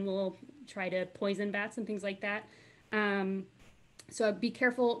bad and will try to poison bats and things like that. Um, so be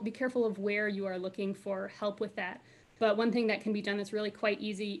careful of where you are looking for help with that. But one thing that can be done that's really quite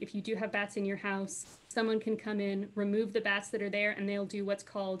easy, if you do have bats in your house, someone can come in, remove the bats that are there, and they'll do what's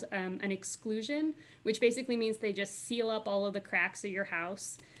called an exclusion, which basically means they just seal up all of the cracks of your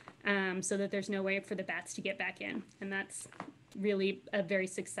house, so that there's no way for the bats to get back in. And that's really a very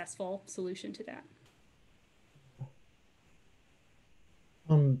successful solution to that.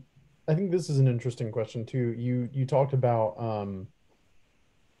 Um, I think this is an interesting question too. You talked about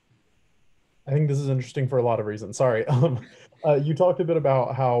I think this is interesting for a lot of reasons. Sorry. You talked a bit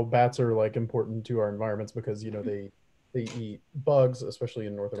about how bats are like important to our environments because they eat bugs, especially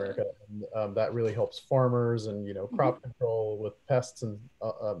in North America, and that really helps farmers and Mm-hmm. crop control with pests and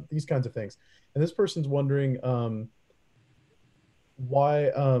these kinds of things. And this person's wondering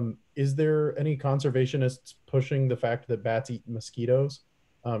why is there any conservationists pushing the fact that bats eat mosquitoes?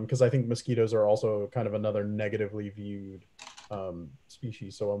 Because I think mosquitoes are also kind of another negatively viewed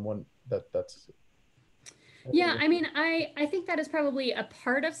species. So I'm one that's Yeah, I mean, I think that is probably a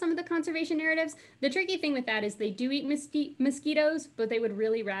part of some of the conservation narratives. The tricky thing with that is they do eat mosquitoes, but they would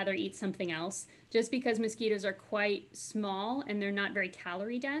really rather eat something else, just because mosquitoes are quite small and they're not very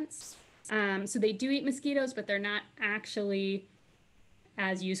calorie dense. So they do eat mosquitoes, but they're not actually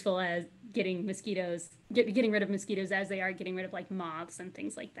as useful as getting rid of mosquitoes as they are getting rid of like moths and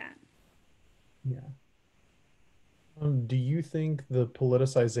things like that. yeah. Do you think the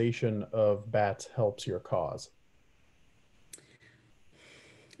politicization of bats helps your cause?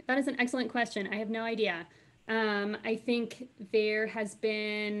 That is an excellent question. I have no idea. I think there has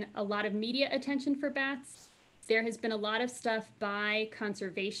been a lot of media attention for bats. There has been a lot of stuff by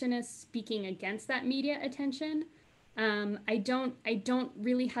conservationists speaking against that media attention. I don't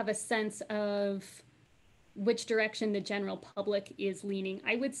really have a sense of which direction the general public is leaning.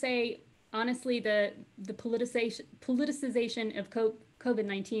 I would say, honestly, the politicization of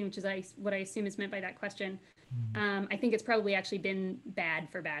COVID-19, which is what I assume is meant by that question. I think it's probably actually been bad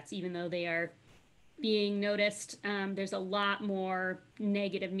for bats, even though they are being noticed. There's a lot more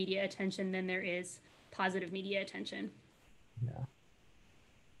negative media attention than there is positive media attention. Yeah.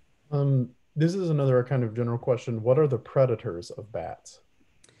 This is another kind of general question. What are the predators of bats?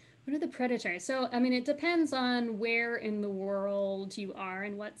 What are the predators? So, I mean, it depends on where in the world you are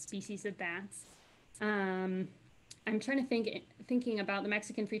and what species of bats. Um, I'm trying to thinking about the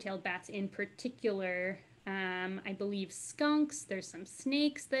Mexican free-tailed bats in particular. I believe skunks. There's some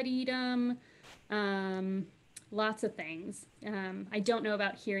snakes that eat them. Lots of things. I don't know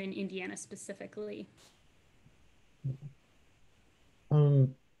about here in Indiana specifically.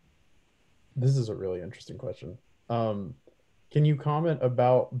 Um, this is a really interesting question. Um, can you comment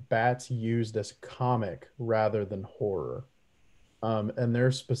about bats used as comic rather than horror? And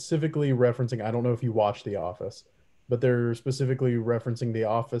they're specifically referencing, I don't know if you watch The Office, but they're specifically referencing the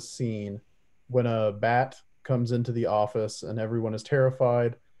office scene when a bat comes into the office and everyone is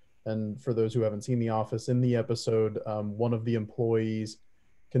terrified. And for those who haven't seen The Office, in the episode, one of the employees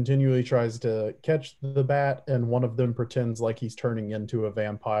continually tries to catch the bat, and one of them pretends like he's turning into a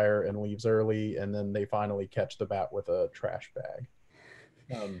vampire and leaves early, and then they finally catch the bat with a trash bag.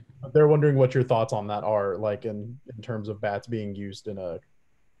 They're wondering what your thoughts on that are, like in terms of bats being used in a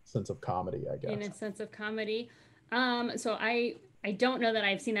sense of comedy, I In guess. a sense of comedy. So I don't know that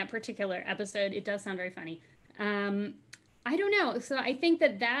I've seen that particular episode. It does sound very funny. Um, I don't know. So I think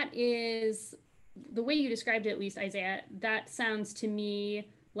that that is the way you described it, at least Isaiah. That sounds to me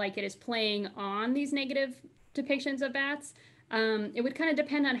like it is playing on these negative depictions of bats. It would kind of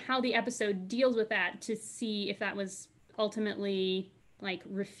depend on how the episode deals with that to see if that was ultimately like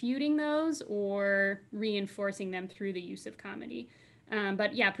refuting those or reinforcing them through the use of comedy.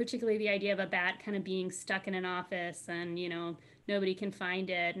 But yeah, particularly the idea of a bat kind of being stuck in an office and, nobody can find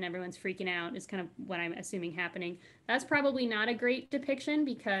it and everyone's freaking out is kind of what I'm assuming happening. That's probably not a great depiction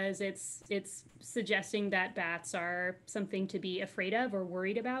because it's suggesting that bats are something to be afraid of or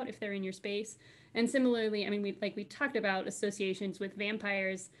worried about if they're in your space. And similarly, I mean, we talked about associations with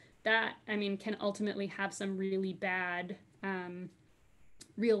vampires that, I mean, can ultimately have some really bad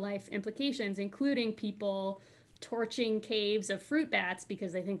real life implications, including people torching caves of fruit bats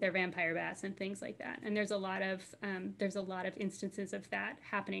because they think they're vampire bats and things like that. And there's a lot of instances of that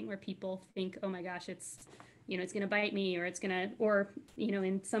happening where people think, oh my gosh, it's going to bite me, or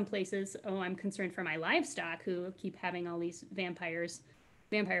in some places, oh, I'm concerned for my livestock who keep having all these vampire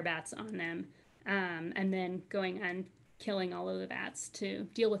bats on them, and then going and killing all of the bats to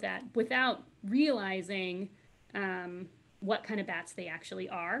deal with that without realizing what kind of bats they actually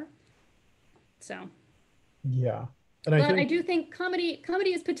are. So, Yeah. And I but I think, do think comedy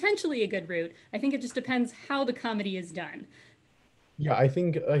is potentially a good route. I think it just depends how the comedy is done. yeah, I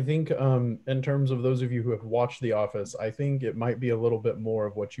think in terms of those of you who have watched The Office, I think it might be a little bit more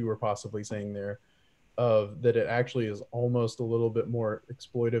of what you were possibly saying there, of that it actually is almost a little bit more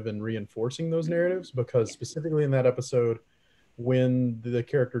exploitive in reinforcing those narratives, because Yeah. specifically in that episode, when the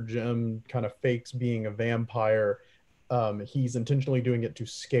character Jim kind of fakes being a vampire, he's intentionally doing it to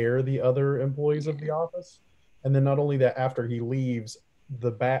scare the other employees of the Yeah. office. And then not only that, after he leaves,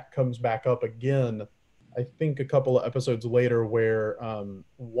 the bat comes back up again. I think a couple of episodes later, where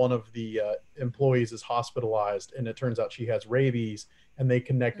one of the employees is hospitalized, and it turns out she has rabies, and they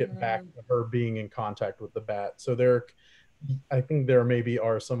connect it back Um, to her being in contact with the bat. So I think there maybe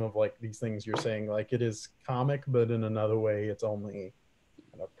are some of like these things you're saying, like it is comic, but in another way, it's only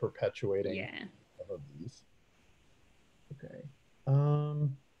kind of perpetuating yeah. some of these. Okay.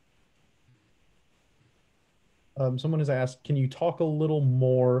 Um, Someone has asked, can you talk a little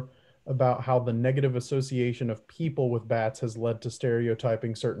more about how the negative association of people with bats has led to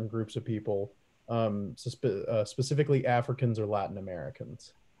stereotyping certain groups of people, specifically Africans or Latin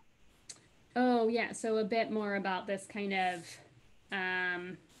Americans? Oh, yeah. So a bit more about this kind of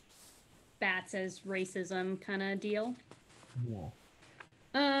um, bats as racism kind of deal. Yeah.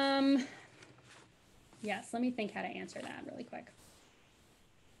 Um, yes. Let me think how to answer that really quick.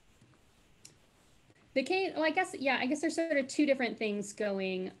 The case, well, I guess, yeah, I guess there's sort of two different things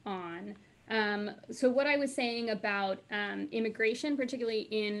going on. So what I was saying about immigration, particularly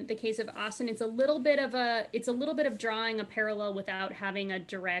in the case of Austin, it's a little bit of drawing a parallel without having a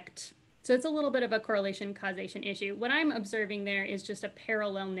direct. So it's a little bit of a correlation causation issue. What I'm observing there is just a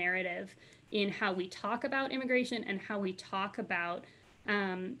parallel narrative in how we talk about immigration and how we talk about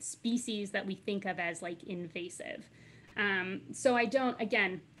species that we think of as like invasive. So I don't,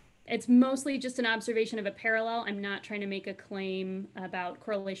 again, it's mostly just an observation of a parallel. I'm not trying to make a claim about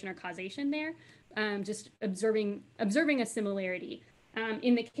correlation or causation there. Just observing a similarity.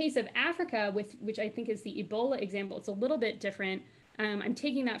 In the case of Africa, which I think is the Ebola example, it's a little bit different. I'm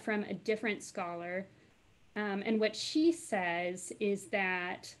taking that from a different scholar. And what she says is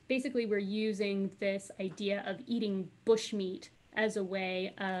that basically we're using this idea of eating bushmeat as a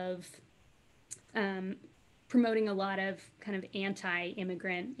way of promoting a lot of kind of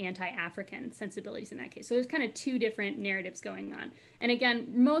anti-immigrant, anti-African sensibilities in that case. So there's kind of two different narratives going on. And again,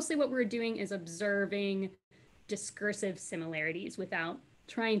 mostly what we're doing is observing discursive similarities without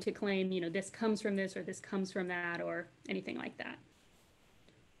trying to claim, this comes from this or this comes from that or anything like that.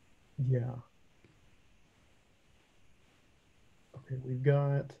 Yeah. Okay, we've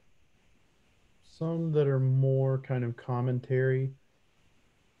got some that are more kind of commentary.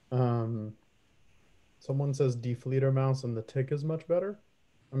 Um, Someone says Die Fledermaus and the Tick is much better.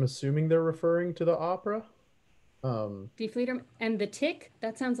 I'm assuming they're referring to the opera. Die Fleder and the Tick,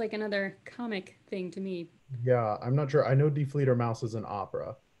 that sounds like another comic thing to me. Yeah, I'm not sure. I know Die Fledermaus is an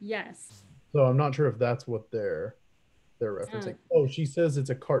opera, Yes. so I'm not sure if that's what they're Uh, referencing. Oh, she says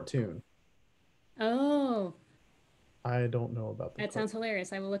it's a cartoon. oh, I don't know about the that cart. sounds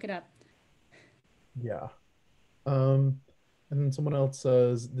hilarious. I will look it up. Yeah. Um, and then someone else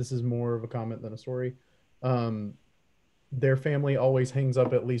says this is more of a comment than a story. Um, their family always hangs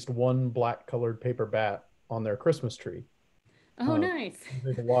up at least one black colored paper bat on their Christmas tree. Oh, Um, nice.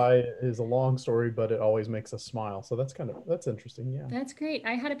 the why is a long story, but it always makes us smile. So that's interesting. Yeah. That's great.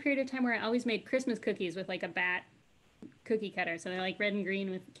 I had a period of time where I always made Christmas cookies with like a bat cookie cutter. So they're like red and green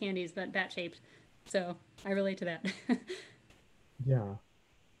with candies, but bat shaped. So I relate to that. Yeah.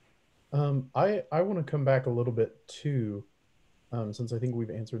 I want to come back a little bit too, since I think we've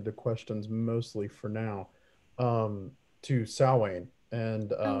answered the questions mostly for now, um, to Samhain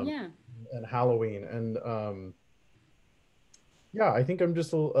Oh, yeah. and Halloween yeah, I think I'm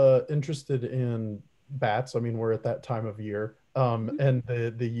just interested in bats. I mean, we're at that time of year, Mhm.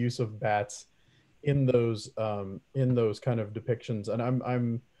 and the use of bats in those kind of depictions, and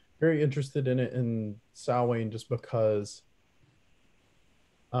I'm very interested in it in Samhain just because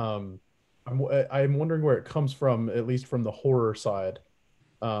um, I'm wondering where it comes from, at least from the horror side,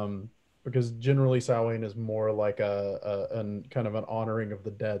 um, because generally Samhain is more like an kind of an honoring of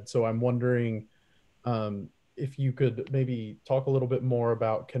the dead. So I'm wondering if you could maybe talk a little bit more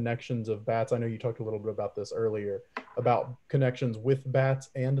about connections of bats. I know you talked a little bit about this earlier about connections with bats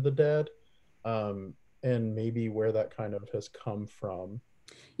and the dead, um, and maybe where that kind of has come from.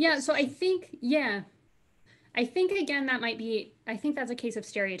 Yeah. So I think, yeah, I think again, I think that's a case of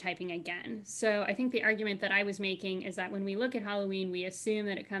stereotyping again. So I think the argument that I was making is that when we look at Halloween, we assume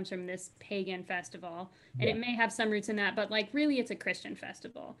that it comes from this pagan festival, and Yeah, it may have some roots in that, but like really it's a Christian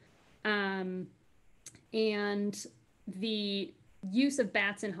festival. Um, and the use of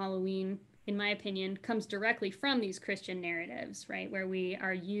bats in Halloween, in my opinion, comes directly from these Christian narratives, right? Where we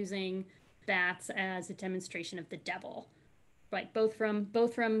are using bats as a demonstration of the devil, right? Both from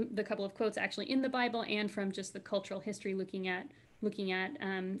the couple of quotes actually in the Bible and from just the cultural history looking at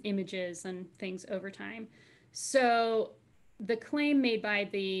images and things over time. So the claim made by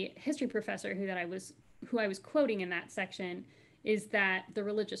the history professor who I was quoting in that section is that the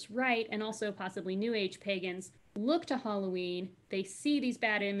religious right and also possibly New Age pagans look to Halloween, they see these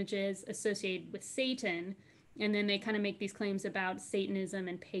bad images associated with Satan, and then they kind of make these claims about Satanism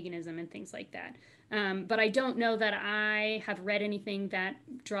and paganism and things like that. But I don't know that I have read anything that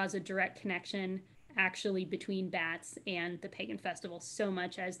draws a direct connection actually between bats and the pagan festival so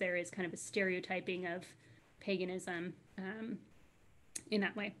much as there is kind of a stereotyping of paganism in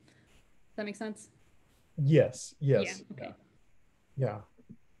that way. Does that make sense? yes, Yeah. yes, yeah, Okay. yeah.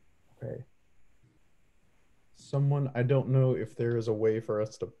 Okay. Someone, I don't know if there is a way for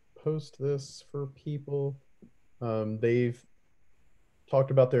us to post this for people. They've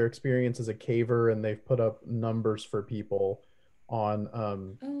talked about their experience as a caver, and they've put up numbers for people on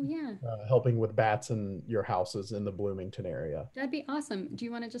Oh yeah, helping with bats in your houses in the Bloomington area. that'd be awesome. Do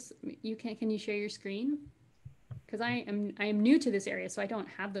you want to just can you share your screen? Because I am new to this area, so I don't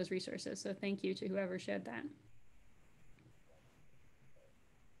have those resources. So thank you to whoever shared that.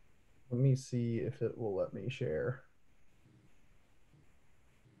 Let me see if it will let me share.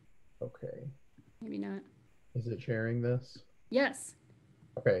 Okay. Maybe not. Is it sharing this? Yes.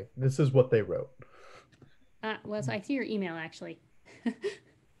 Okay, this is what they wrote. Well, so I see your email actually.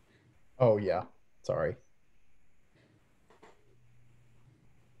 Oh yeah, sorry.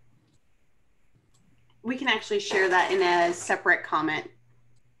 We can actually share that in a separate comment.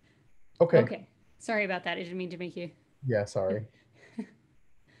 Okay. Okay. Sorry about that. I didn't mean to make you. Yeah, sorry.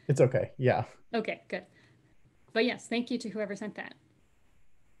 It's okay. Yeah. Okay, good. But yes, thank you to whoever sent that.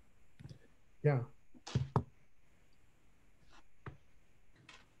 Yeah.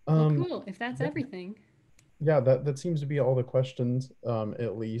 Well, Um, cool. If that's yeah, everything. yeah, that seems to be all the questions,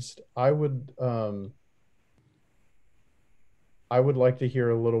 at least. I would like to hear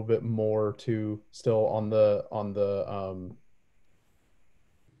a little bit more too, still on the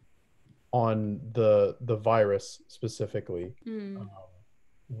virus specifically, Mm, um,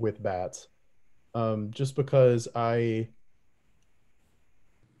 with bats. Just because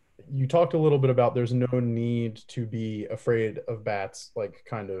you talked a little bit about there's no need to be afraid of bats, like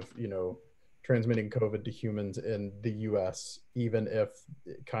kind of, transmitting COVID to humans in the US, even if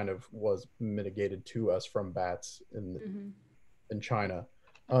it kind of was mitigated to us from bats hmm in China.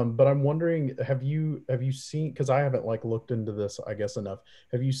 But I'm wondering, have you seen, because I haven't like looked into this, I guess, enough.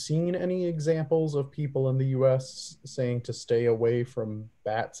 Have you seen any examples of people in the US saying to stay away from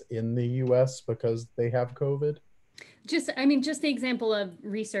bats in the US because they have COVID? Just the example of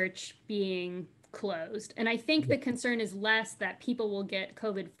research being closed. And I think Yeah. the concern is less that people will get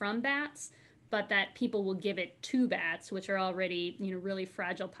COVID from bats, but that people will give it to bats, which are already, really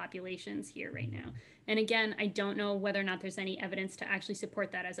fragile populations here right now. And again, I don't know whether or not there's any evidence to actually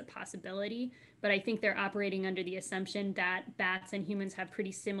support that as a possibility, but I think they're operating under the assumption that bats and humans have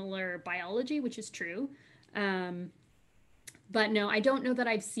pretty similar biology, which is true. Um, but no, I don't know that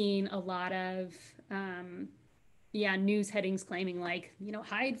I've seen a lot of news headings claiming like,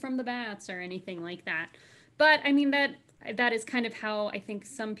 hide from the bats or anything like that. But I mean that is kind of how I think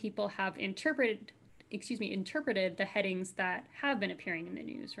some people have interpreted the headings that have been appearing in the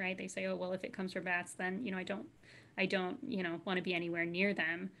news, right? They say, oh, well, if it comes from bats, then, I don't, want to be anywhere near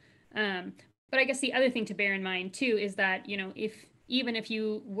them. Um, but I guess the other thing to bear in mind too is that, if even if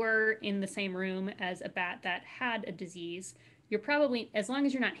you were in the same room as a bat that had a disease, you're probably, as long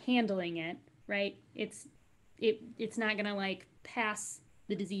as you're not handling it, right? It's not gonna like pass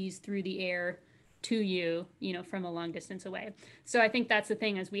the disease through the air to you, from a long distance away. So I think that's the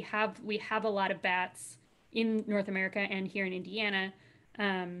thing is we have a lot of bats in North America and here in Indiana,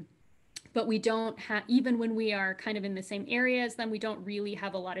 but we don't have, even when we are kind of in the same area as them, we don't really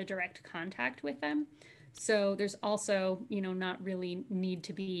have a lot of direct contact with them. So there's also, not really need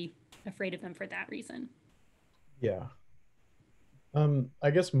to be afraid of them for that reason. Yeah. I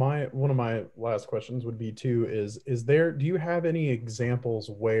guess my one of my last questions would be too is there do you have any examples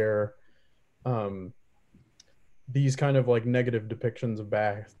where um these kind of like negative depictions of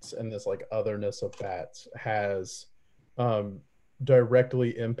bats and this like otherness of bats has um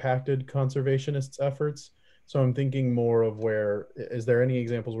directly impacted conservationists' efforts? So I'm thinking more of where is there any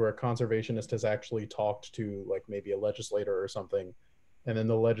examples where a conservationist has actually talked to like maybe a legislator or something, and then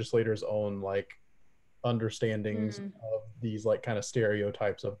the legislator's own like understandings Mm. of these like kind of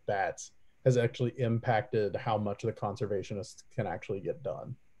stereotypes of bats has actually impacted how much the conservationists can actually get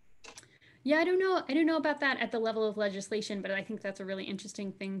done. Yeah, I don't know. I don't know about that at the level of legislation, but I think that's a really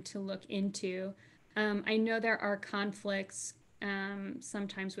interesting thing to look into. I know there are conflicts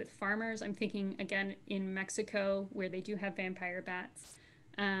sometimes with farmers. I'm thinking again in Mexico where they do have vampire bats.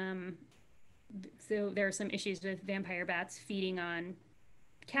 Um, so there are some issues with vampire bats feeding on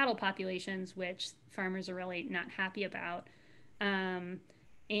cattle populations, which farmers are really not happy about. Um,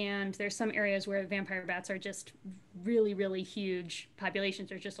 and there's some areas where vampire bats are just really, really huge populations.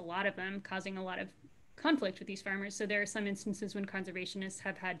 There's just a lot of them, causing a lot of conflict with these farmers. So there are some instances when conservationists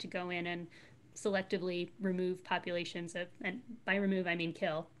have had to go in and selectively remove populations of, and by remove I mean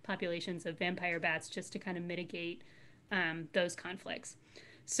kill populations of vampire bats just to kind of mitigate those conflicts.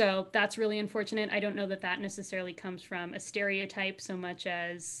 So that's really unfortunate. I don't know that that necessarily comes from a stereotype so much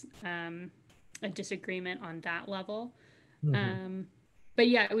as a disagreement on that level. Mm-hmm. Um, but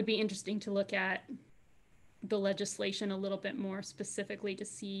yeah, it would be interesting to look at the legislation a little bit more specifically to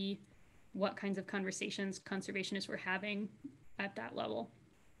see what kinds of conversations conservationists were having at that level.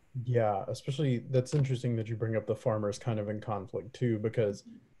 Yeah, especially that's interesting that you bring up the farmers kind of in conflict too, because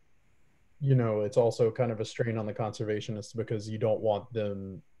it's also kind of a strain on the conservationists because you don't want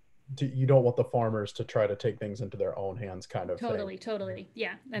them you don't want the farmers to try to take things into their own hands kind of thing. Totally.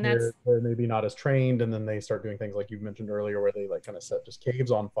 Yeah. And They're maybe not as trained, and then they start doing things like you mentioned earlier where they like kind of set just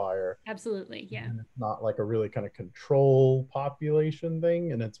caves on fire. absolutely. Yeah. And it's not like a really kind of control population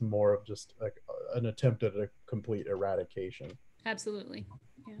thing, and it's more of just like an attempt at a complete eradication. Absolutely.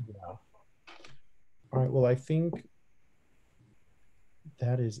 Yeah. Yeah. All right. Well, I think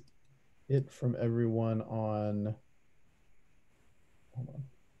that is it from everyone on. Hold on.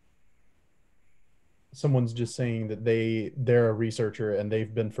 Someone's just saying that they're a researcher and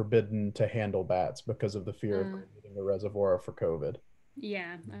they've been forbidden to handle bats because of the fear of creating a reservoir for COVID.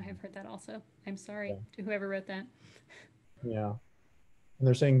 Yeah, I have heard that also. I'm sorry Yeah. to whoever wrote that. Yeah. And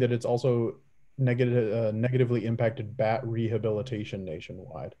they're saying that it's also negatively impacted bat rehabilitation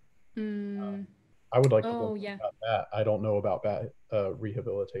nationwide. Mm. I would like to learn Oh, yeah. about that. I don't know about bat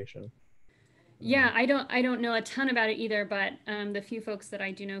rehabilitation. Yeah, I don't know a ton about it either, but the few folks that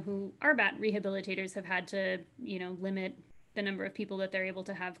I do know who are bat rehabilitators have had to, limit the number of people that they're able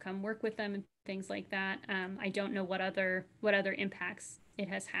to have come work with them and things like that. I don't know what other impacts it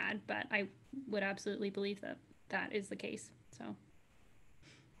has had, but I would absolutely believe that that is the case. So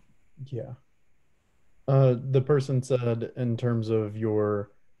Yeah. The person said in terms of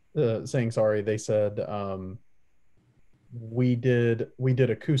your saying sorry, they said we did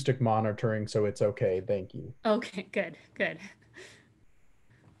acoustic monitoring, so it's okay. Thank you. okay, good.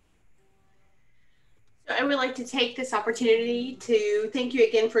 So I would like to take this opportunity to thank you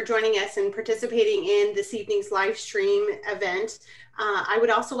again for joining us and participating in this evening's live stream event. I would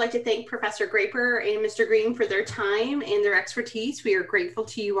also like to thank Professor Graper and Mr. Green for their time and their expertise. We are grateful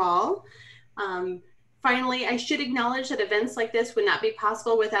to you all. Finally, I should acknowledge that events like this would not be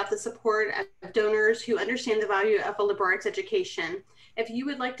possible without the support of donors who understand the value of a liberal arts education. If you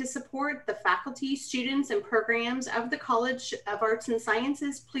would like to support the faculty, students, and programs of the College of Arts and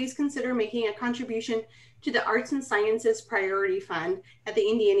Sciences, please consider making a contribution to the Arts and Sciences Priority Fund at the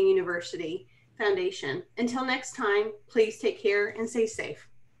Indiana University Foundation. Until next time, please take care and stay safe.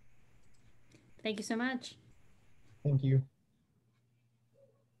 Thank you so much. Thank you.